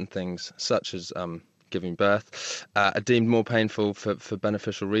whereby certain things such as giving birth are deemed more painful for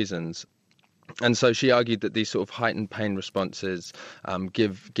beneficial reasons. And so she argued that these sort of heightened pain responses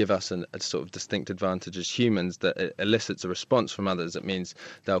give us a sort of distinct advantage as humans, that it elicits a response from others. It means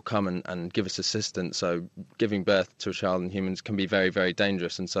they'll come and give us assistance. So giving birth to a child in humans can be very, very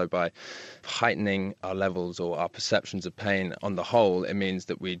dangerous. And so by heightening our levels or our perceptions of pain on the whole, it means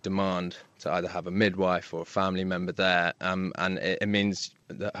that we demand to either have a midwife or a family member there. And it means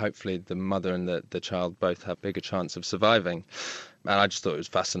that hopefully the mother and the child both have bigger chance of surviving. And I just thought it was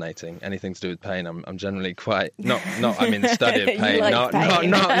fascinating. Anything to do with pain, I'm generally quite not. I mean, the study of pain, like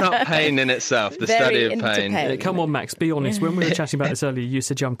not pain in itself. The Very study of pain. Come on, Max, be honest. When we were chatting about this earlier, you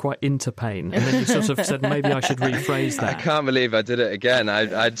said, I'm quite into pain. And then you sort of said, maybe I should rephrase that. I can't believe I did it again.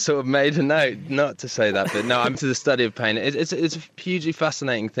 I'd sort of made a note not to say that, but no, I'm to the study of pain. It's a hugely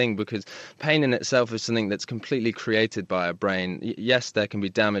fascinating thing, because pain in itself is something that's completely created by our brain. Yes, there can be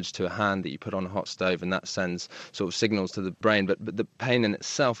damage to a hand that you put on a hot stove, and that sends sort of signals to the brain, but the pain in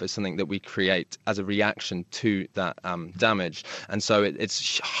itself is something that we create as a reaction to that damage. And so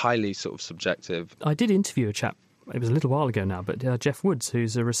it's highly sort of subjective. I did interview a chap, it was a little while ago now, but Jeff Woods,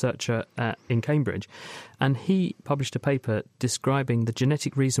 who's a researcher in Cambridge, and he published a paper describing the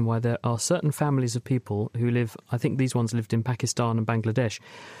genetic reason why there are certain families of people who live, I think these ones lived in Pakistan and Bangladesh,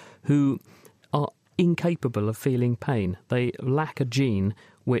 who are incapable of feeling pain. They lack a gene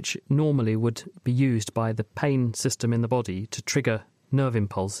which normally would be used by the pain system in the body to trigger nerve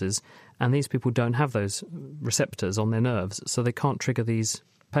impulses, and these people don't have those receptors on their nerves, so they can't trigger these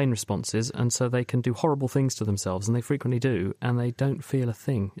pain responses, and so they can do horrible things to themselves, and they frequently do, and they don't feel a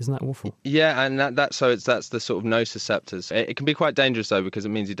thing. Isn't that awful? Yeah, and that's the sort of nociceptors. It can be quite dangerous though, because it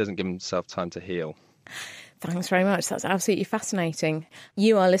means he doesn't give himself time to heal. Thanks very much. That's absolutely fascinating.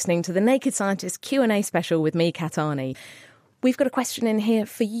 You are listening to the Naked Scientist Q&A special with me, Kat Arney. We've got a question in here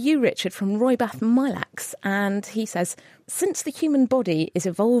for you, Richard, from Roybath Milax, and he says, since the human body is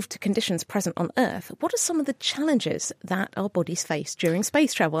evolved to conditions present on Earth, what are some of the challenges that our bodies face during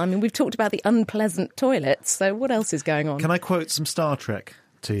space travel? I mean, we've talked about the unpleasant toilets, so what else is going on? Can I quote some Star Trek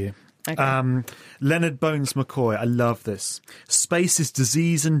to you? Okay. Leonard Bones McCoy, I love this. Space is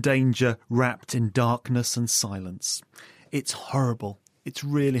disease and danger wrapped in darkness and silence. It's horrible. It's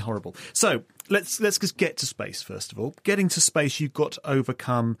really horrible. So let's just get to space, first of all. Getting to space, you've got to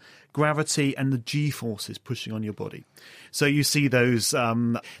overcome gravity and the G-forces pushing on your body. So you see those...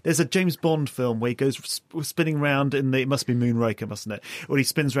 there's a James Bond film where he goes spinning around in the... It must be Moonraker, mustn't it? Or he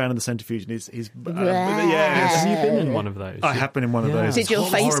spins around in the centrifuge and he's Have you been in one of those? I have been in one of those. Did your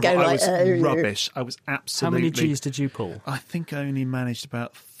face horrible. go like... I was rubbish. I was absolutely... How many Gs did you pull? I think I only managed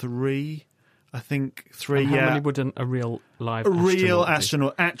about 3. I think 3, and how many would a real live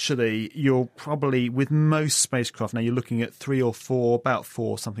astronaut? Actually, you're probably, with most spacecraft, now you're looking at 3 or 4, about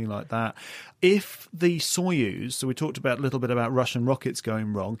 4, something like that. If the Soyuz, so we talked about a little bit about Russian rockets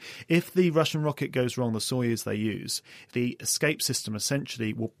going wrong, if the Russian rocket goes wrong, the Soyuz they use, the escape system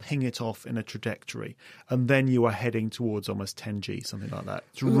essentially will ping it off in a trajectory, and then you are heading towards almost 10G, something like that.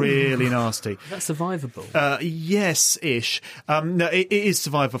 It's really nasty. That's survivable. Yes-ish. No, it is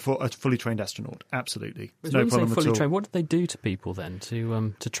survivable for a fully trained astronaut. Absolutely. No problem at all. Trained, what did they do to people then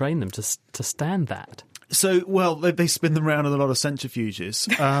to train them to stand that? So, well, they spin them around in a lot of centrifuges.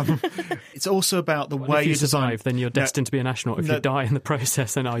 It's also about the way you survive, then you're destined to be an astronaut. If you die in the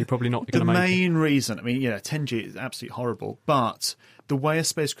process, then you're probably not going to make it. The main reason, 10G is absolutely horrible, but the way a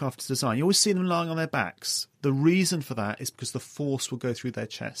spacecraft is designed, you always see them lying on their backs. The reason for that is because the force will go through their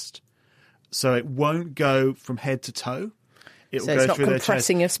chest. So it won't go from head to toe. It will So go it's not through their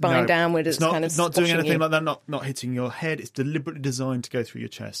compressing chest. your spine downward, it's kind of not doing squashing anything you. like that, not hitting your head. It's deliberately designed to go through your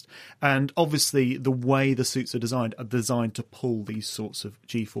chest. And obviously the way the suits are designed to pull these sorts of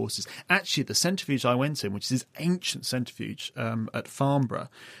G-forces. Actually, the centrifuge I went in, which is this ancient centrifuge at Farnborough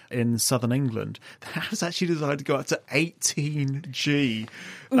in southern England, that was actually designed to go up to 18 G.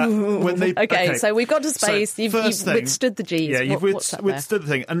 Okay, so we've got to space. So you've withstood the Gs. Yeah, you've what's up there? withstood the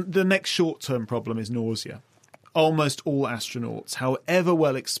thing. And the next short-term problem is nausea. Almost all astronauts, however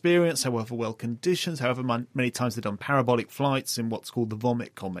well experienced, however well conditioned, however many times they've done parabolic flights in what's called the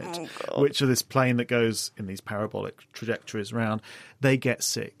vomit comet, which are this plane that goes in these parabolic trajectories around, they get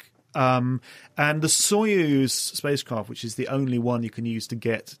sick. And the Soyuz spacecraft, which is the only one you can use to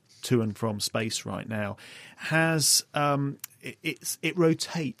get to and from space right now, has it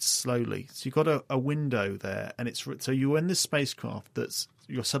rotates slowly. So you've got a window there, and so you're in this spacecraft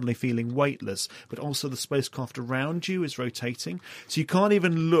you're suddenly feeling weightless, but also the spacecraft around you is rotating. So you can't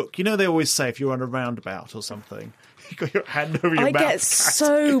even look. You know, they always say if you're on a roundabout or something, you've got your hand over your mouth. I get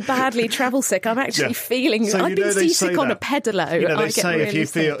so badly travel sick. I'm actually feeling. So, I've been seasick on a pedalo. You know, they say really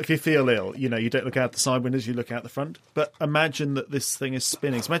if you feel ill, you don't look out the side windows, you look out the front. But imagine that this thing is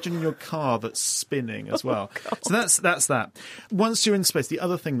spinning. So imagine your car that's spinning as well. So that's that. Once you're in space, the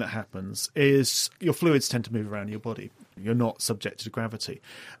other thing that happens is your fluids tend to move around your body. You're not subjected to gravity.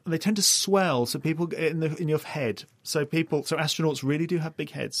 And they tend to swell, so people get in your head. So astronauts really do have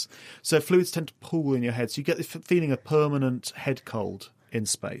big heads. So fluids tend to pool in your head. So you get this feeling of permanent head cold in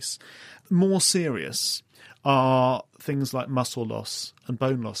space. More serious are things like muscle loss and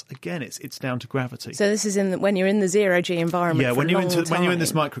bone loss. Again, it's down to gravity. So this is when you're in the zero-G environment. Yeah, for when a you're long time. when you're in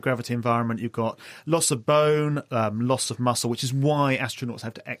this microgravity environment, you've got loss of bone, loss of muscle, which is why astronauts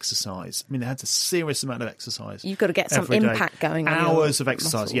have to exercise. I mean, they have a serious amount of exercise. You've got to get some every day. impact going on Hours your of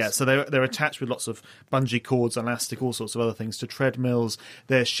exercise. muscles. Yeah, so they're attached with lots of bungee cords, elastic, all sorts of other things to treadmills.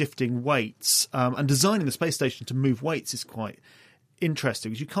 They're shifting weights, and designing the space station to move weights is quite interesting,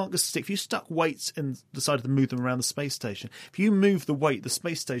 because you can't just if you stuck weights and decided to move them around the space station, if you move the weight, the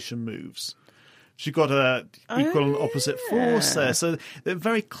space station moves. So you've got a equal and opposite force there. So they're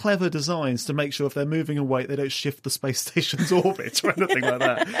very clever designs to make sure if they're moving a weight, they don't shift the space station's orbit or anything like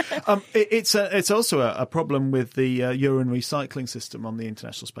that. It's also a problem with the urine recycling system on the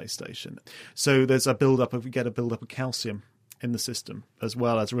International Space Station. So there's a build-up of calcium in the system, as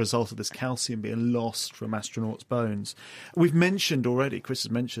well as a result of this calcium being lost from astronauts' bones. We've mentioned already, Chris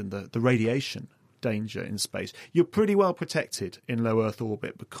has mentioned the radiation danger in space. You're pretty well protected in low Earth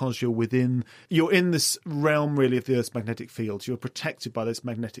orbit because you're in this realm really of the Earth's magnetic field. You're protected by this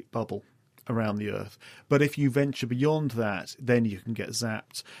magnetic bubble around the Earth. But if you venture beyond that, then you can get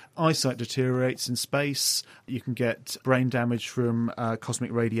zapped. Eyesight deteriorates in space. You can get brain damage from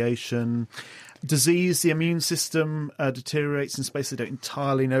cosmic radiation. Disease, the immune system deteriorates in space. They don't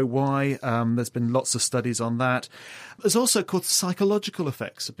entirely know why. There's been lots of studies on that. There's also, of course, psychological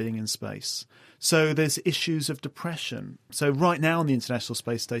effects of being in space. So there's issues of depression. So right now on the International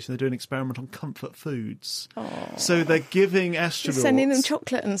Space Station, they're doing an experiment on comfort foods. Aww. So they're giving astronauts... You're sending them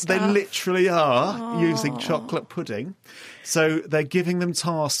chocolate and stuff. They literally are using chocolate pudding. So they're giving them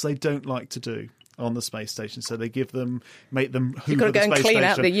tasks they don't like to do on the space station. So they make them hoover the space station. You've got to go and clean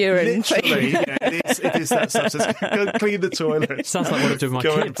out the urine. Literally, yeah, it is that substance. Go clean the toilet. Sounds like what I do with my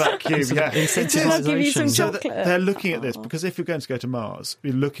go kids. And vacuum, yeah. I'll give you some So chocolate. they're looking at this, because if you're going to go to Mars,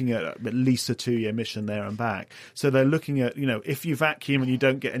 you're looking at least a 2-year mission there and back. So they're looking at, if you vacuum and you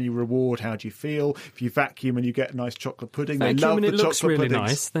don't get any reward, how do you feel? If you vacuum and you get nice chocolate pudding, they love and the it looks chocolate really puddings.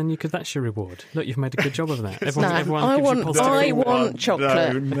 nice, then that's your reward. Look, you've made a good job of that. I want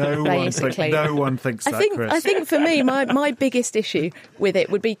chocolate. No one thinks that, Chris. I think for me, my biggest issue with it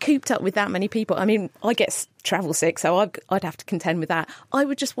would be cooped up with that many people. I mean, I get travel sick, so I'd have to contend with that. I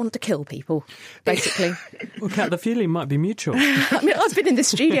would just want to kill people, basically. Well, Kat, the feeling might be mutual. I mean, I've been in the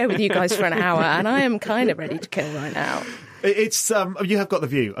studio with you guys for an hour, and I am kind of ready to kill right now. It's you have got the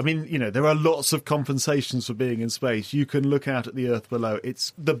view. I mean, there are lots of compensations for being in space. You can look out at the Earth below.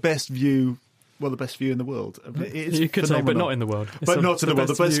 It's the best view. Well, the best view in the world. It's you could phenomenal. say, but not in the world. But not in the world.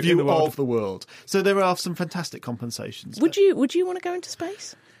 The best view of the world. So there are some fantastic compensations. Would you want to go into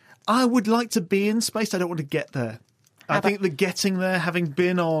space? I would like to be in space. I don't want to get there. I think the getting there, having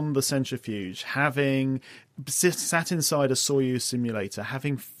been on the centrifuge, having sat inside a Soyuz simulator,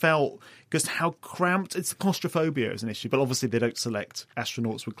 having felt just how cramped... It's claustrophobia is an issue, but obviously they don't select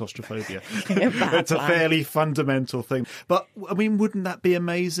astronauts with claustrophobia. It's a fairly fundamental thing. But, I mean, wouldn't that be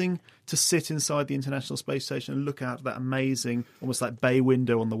amazing to sit inside the International Space Station and look out at that amazing, almost like bay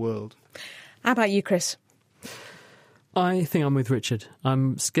window on the world? How about you, Chris? I think I'm with Richard.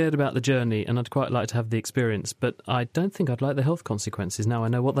 I'm scared about the journey and I'd quite like to have the experience, but I don't think I'd like the health consequences now I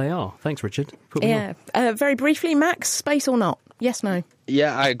know what they are. Thanks, Richard. Very briefly, Max, space or not? Yes, no?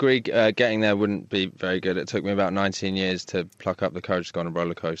 Yeah, I agree. Getting there wouldn't be very good. It took me about 19 years to pluck up the courage to go on a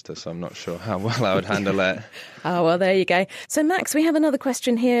roller coaster, so I'm not sure how well I would handle it. Oh, well, there you go. So, Max, we have another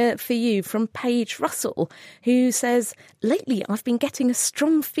question here for you from Paige Russell, who says, lately I've been getting a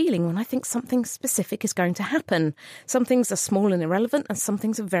strong feeling when I think something specific is going to happen. Some things are small and irrelevant, and some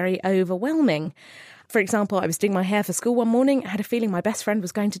things are very overwhelming. For example, I was doing my hair for school one morning, I had a feeling my best friend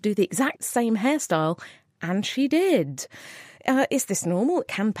was going to do the exact same hairstyle, and she did. Is this normal?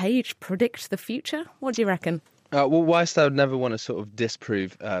 Can Paige predict the future? What do you reckon? Well, whilst I would never want to sort of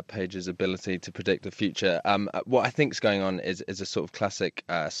disprove Paige's ability to predict the future, what I think is going on is a sort of classic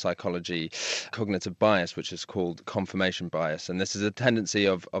psychology cognitive bias, which is called confirmation bias. And this is a tendency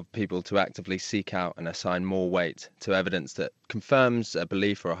of people to actively seek out and assign more weight to evidence that confirms a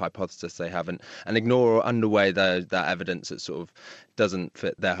belief or a hypothesis they have, and ignore or underweigh that evidence that sort of doesn't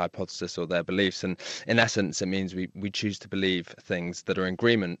fit their hypothesis or their beliefs. And in essence, it means we choose to believe things that are in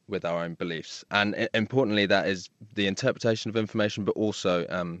agreement with our own beliefs. And importantly, that is the interpretation of information, but also,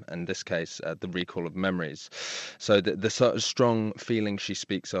 in this case, the recall of memories. So the sort of strong feeling she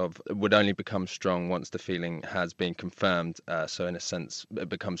speaks of would only become strong once the feeling has been confirmed. So in a sense, it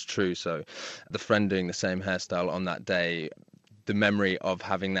becomes true. So the friend doing the same hairstyle on that day, the memory of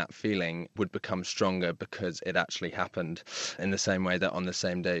having that feeling would become stronger because it actually happened, in the same way that on the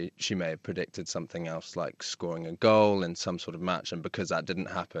same day she may have predicted something else, like scoring a goal in some sort of match, and because that didn't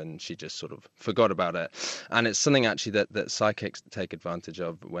happen, she just sort of forgot about it. And it's something actually that psychics take advantage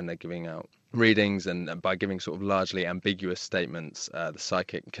of when they're giving out readings, and by giving sort of largely ambiguous statements, the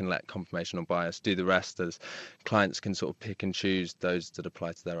psychic can let confirmational bias do the rest, as clients can sort of pick and choose those that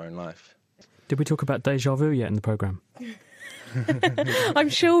apply to their own life. Did we talk about déjà vu yet in the programme? I'm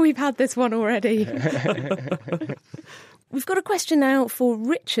sure we've had this one already. We've got a question now for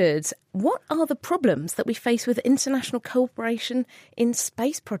Richard. What are the problems that we face with international cooperation in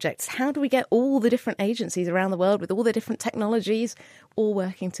space projects? How do we get all the different agencies around the world with all the different technologies all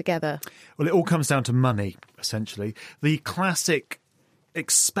working together? Well, it all comes down to money, essentially. The classic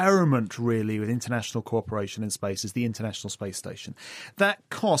experiment, really, with international cooperation in space is the International Space Station. That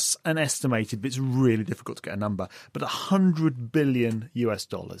costs an estimated, but it's really difficult to get a number, but $100 billion US.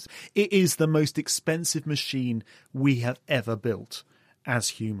 It is the most expensive machine we have ever built as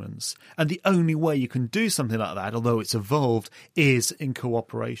humans. And the only way you can do something like that, although it's evolved, is in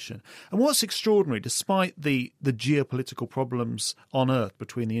cooperation. And what's extraordinary, despite the geopolitical problems on Earth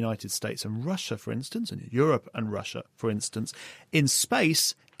between the United States and Russia, for instance, and Europe and Russia, for instance, in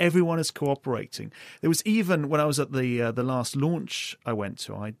space, everyone is cooperating. There was even, when I was at the last launch I went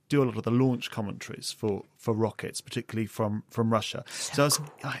to, I do a lot of the launch commentaries for rockets, particularly from Russia. So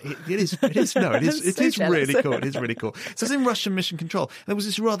it is really cool. It is really cool. So I was in Russian Mission Control. And there was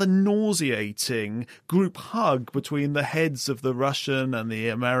this rather nauseating group hug between the heads of the Russian and the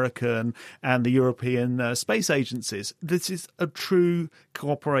American and the European space agencies. This is a true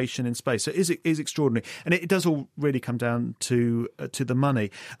cooperation in space. So it is extraordinary. And it does all really come down to the money.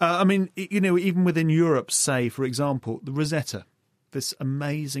 I mean, even within Europe, say, for example, the Rosetta, this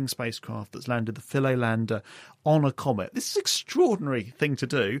amazing spacecraft that's landed, the Philae lander, on a comet. This is an extraordinary thing to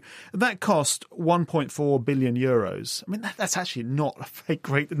do. That cost 1.4 billion euros. I mean, that's actually not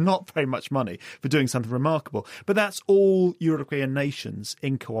very much money for doing something remarkable. But that's all European nations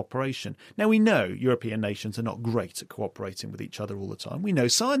in cooperation. Now, we know European nations are not great at cooperating with each other all the time. We know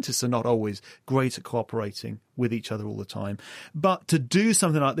scientists are not always great at cooperating with each other all the time. But to do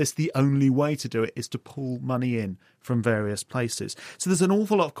something like this, the only way to do it is to pull money in from various places. So there's an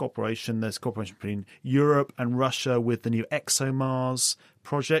awful lot of cooperation. There's cooperation between Europe and Russia with the new ExoMars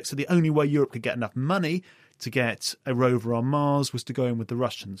project. So the only way Europe could get enough money to get a rover on Mars was to go in with the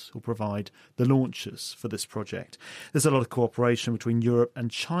Russians, who'll provide the launchers for this project. There's a lot of cooperation between Europe and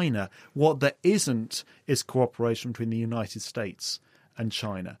China. What there isn't is cooperation between the United States and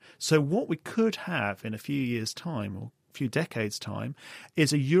China. So what we could have in a few years' time, or a few decades' time,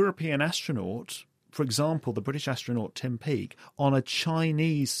 is a European astronaut, for example, the British astronaut Tim Peake, on a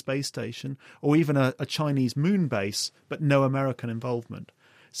Chinese space station, or even a Chinese moon base, but no American involvement.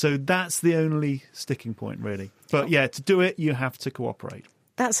 So that's the only sticking point, really. But yeah, to do it, you have to cooperate.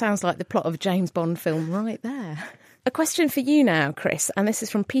 That sounds like the plot of a James Bond film right there. A question for you now, Chris, and this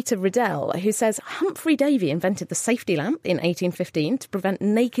is from Peter Riddell, who says, Humphrey Davy invented the safety lamp in 1815 to prevent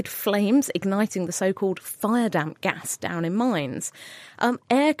naked flames igniting the so-called fire damp gas down in mines.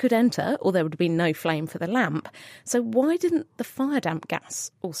 Air could enter, or there would have been no flame for the lamp. So why didn't the fire damp gas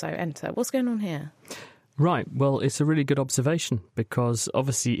also enter? What's going on here? Right. Well, it's a really good observation because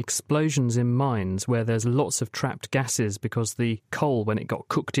obviously explosions in mines where there's lots of trapped gases because the coal, when it got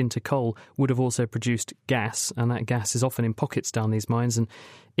cooked into coal, would have also produced gas, and that gas is often in pockets down these mines and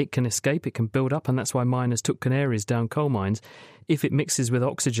it can escape, it can build up, and that's why miners took canaries down coal mines. If it mixes with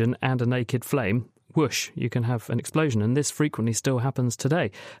oxygen and a naked flame, whoosh, you can have an explosion, and this frequently still happens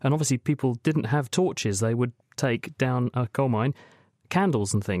today. And obviously people didn't have torches. They would take down a coal mine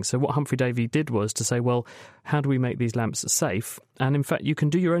candles and things. So what Humphrey Davy did was to say, well, how do we make these lamps safe? And in fact, you can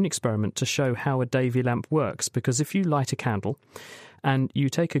do your own experiment to show how a Davy lamp works, because if you light a candle and you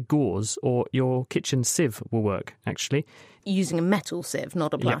take a gauze, or your kitchen sieve will work, actually. Using a metal sieve,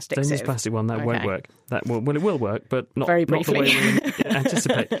 not a plastic sieve. Don't use plastic one, that won't work. It will work, but not very not the way briefly. we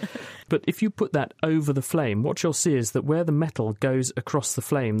anticipate. But if you put that over the flame, what you'll see is that where the metal goes across the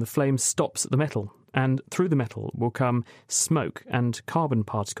flame stops at the metal. And through the metal will come smoke and carbon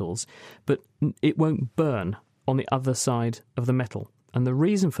particles, but it won't burn on the other side of the metal. And the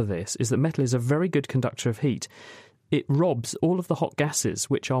reason for this is that metal is a very good conductor of heat. It robs all of the hot gases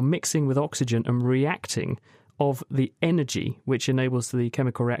which are mixing with oxygen and reacting of the energy which enables the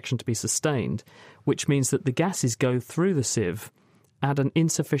chemical reaction to be sustained, which means that the gases go through the sieve at an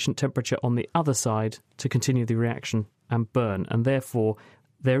insufficient temperature on the other side to continue the reaction and burn, and therefore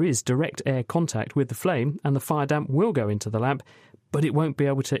there is direct air contact with the flame and the fire damp will go into the lamp, but it won't be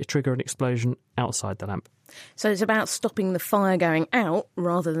able to trigger an explosion outside the lamp. So it's about stopping the fire going out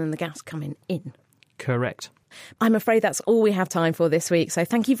rather than the gas coming in. Correct. I'm afraid that's all we have time for this week, so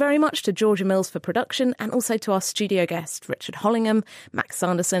thank you very much to Georgia Mills for production, and also to our studio guests Richard Hollingham, Max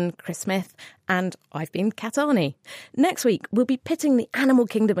Sanderson, Chris Smith, and I've been Kat Arney. Next week, we'll be pitting the animal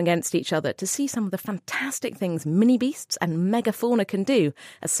kingdom against each other to see some of the fantastic things mini beasts and megafauna can do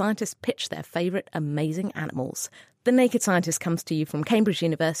as scientists pitch their favourite amazing animals. The Naked Scientist comes to you from Cambridge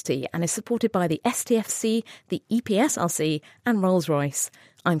University and is supported by the STFC, the EPSRC and Rolls-Royce.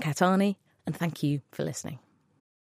 I'm Kat Arney, and thank you for listening.